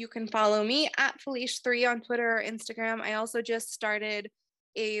 You can follow me at Felicia3 on Twitter or Instagram. I also just started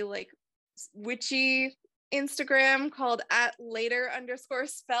a like witchy Instagram called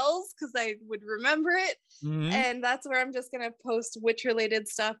 @later_spells because I would remember it. And that's where I'm just gonna post witch related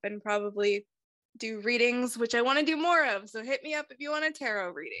stuff and probably do readings, which I want to do more of. So hit me up if you want a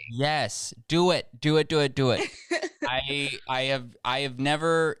tarot reading. Yes, do it. I have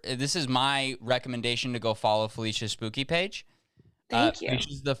never. This is my recommendation to go follow Felicia's spooky page. Thank you.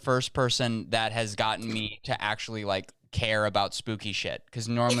 Felicia's the first person that has gotten me to actually like care about spooky shit. Because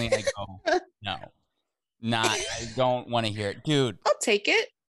normally I go, no, I don't want to hear it, dude. I'll take it.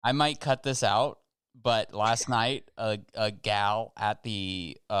 I might cut this out, but last night a gal at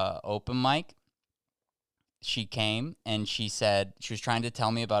the open mic, she came and she said she was trying to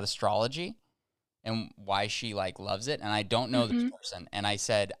tell me about astrology and why she like loves it, and I don't know this person. And I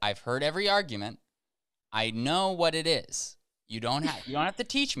said, I've heard every argument. I know what it is. You don't have to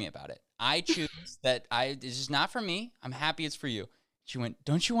teach me about it. I choose that this is not for me. I'm happy it's for you. She went,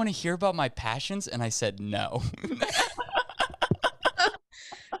 don't you want to hear about my passions? And I said, no.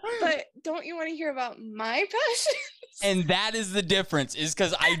 But don't you want to hear about my passions? And that is the difference, is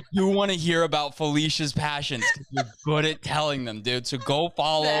because I do want to hear about Felicia's passions. You're good at telling them, dude. So go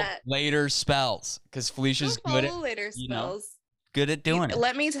follow Later Spells, because Felicia's good at Later Spells. Good at doing it.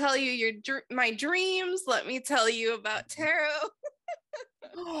 Let me tell you my dreams. Let me tell you about tarot.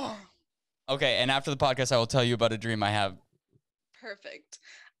 Okay, and after the podcast, I will tell you about a dream I have. Perfect.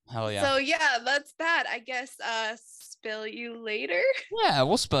 Hell yeah. So yeah, that's that. I guess spill you later. Yeah,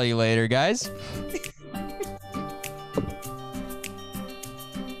 we'll spell you later, guys.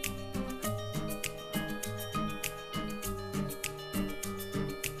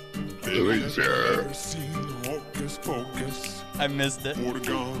 I missed it. I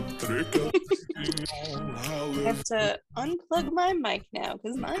have to unplug my mic now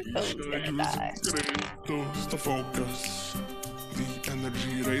because my phone's gonna die. The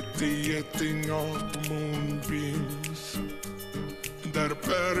energy radiating off the moonbeams. Their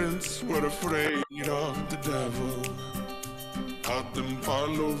parents were afraid of the devil, had them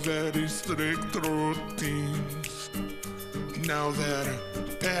follow very strict routines. Now their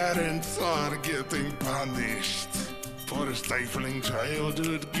parents are getting punished for stifling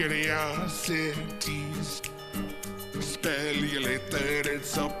childhood curiosities. Spell you later,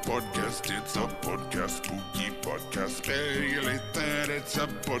 it's a podcast, spooky podcast. Spell you later, it's a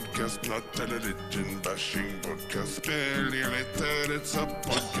podcast, not a religion bashing podcast. Spell you later, it's a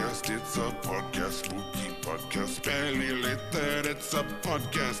podcast, spooky podcast. Spell you later, it's a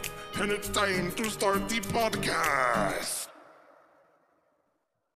podcast, and it's time to start the podcast.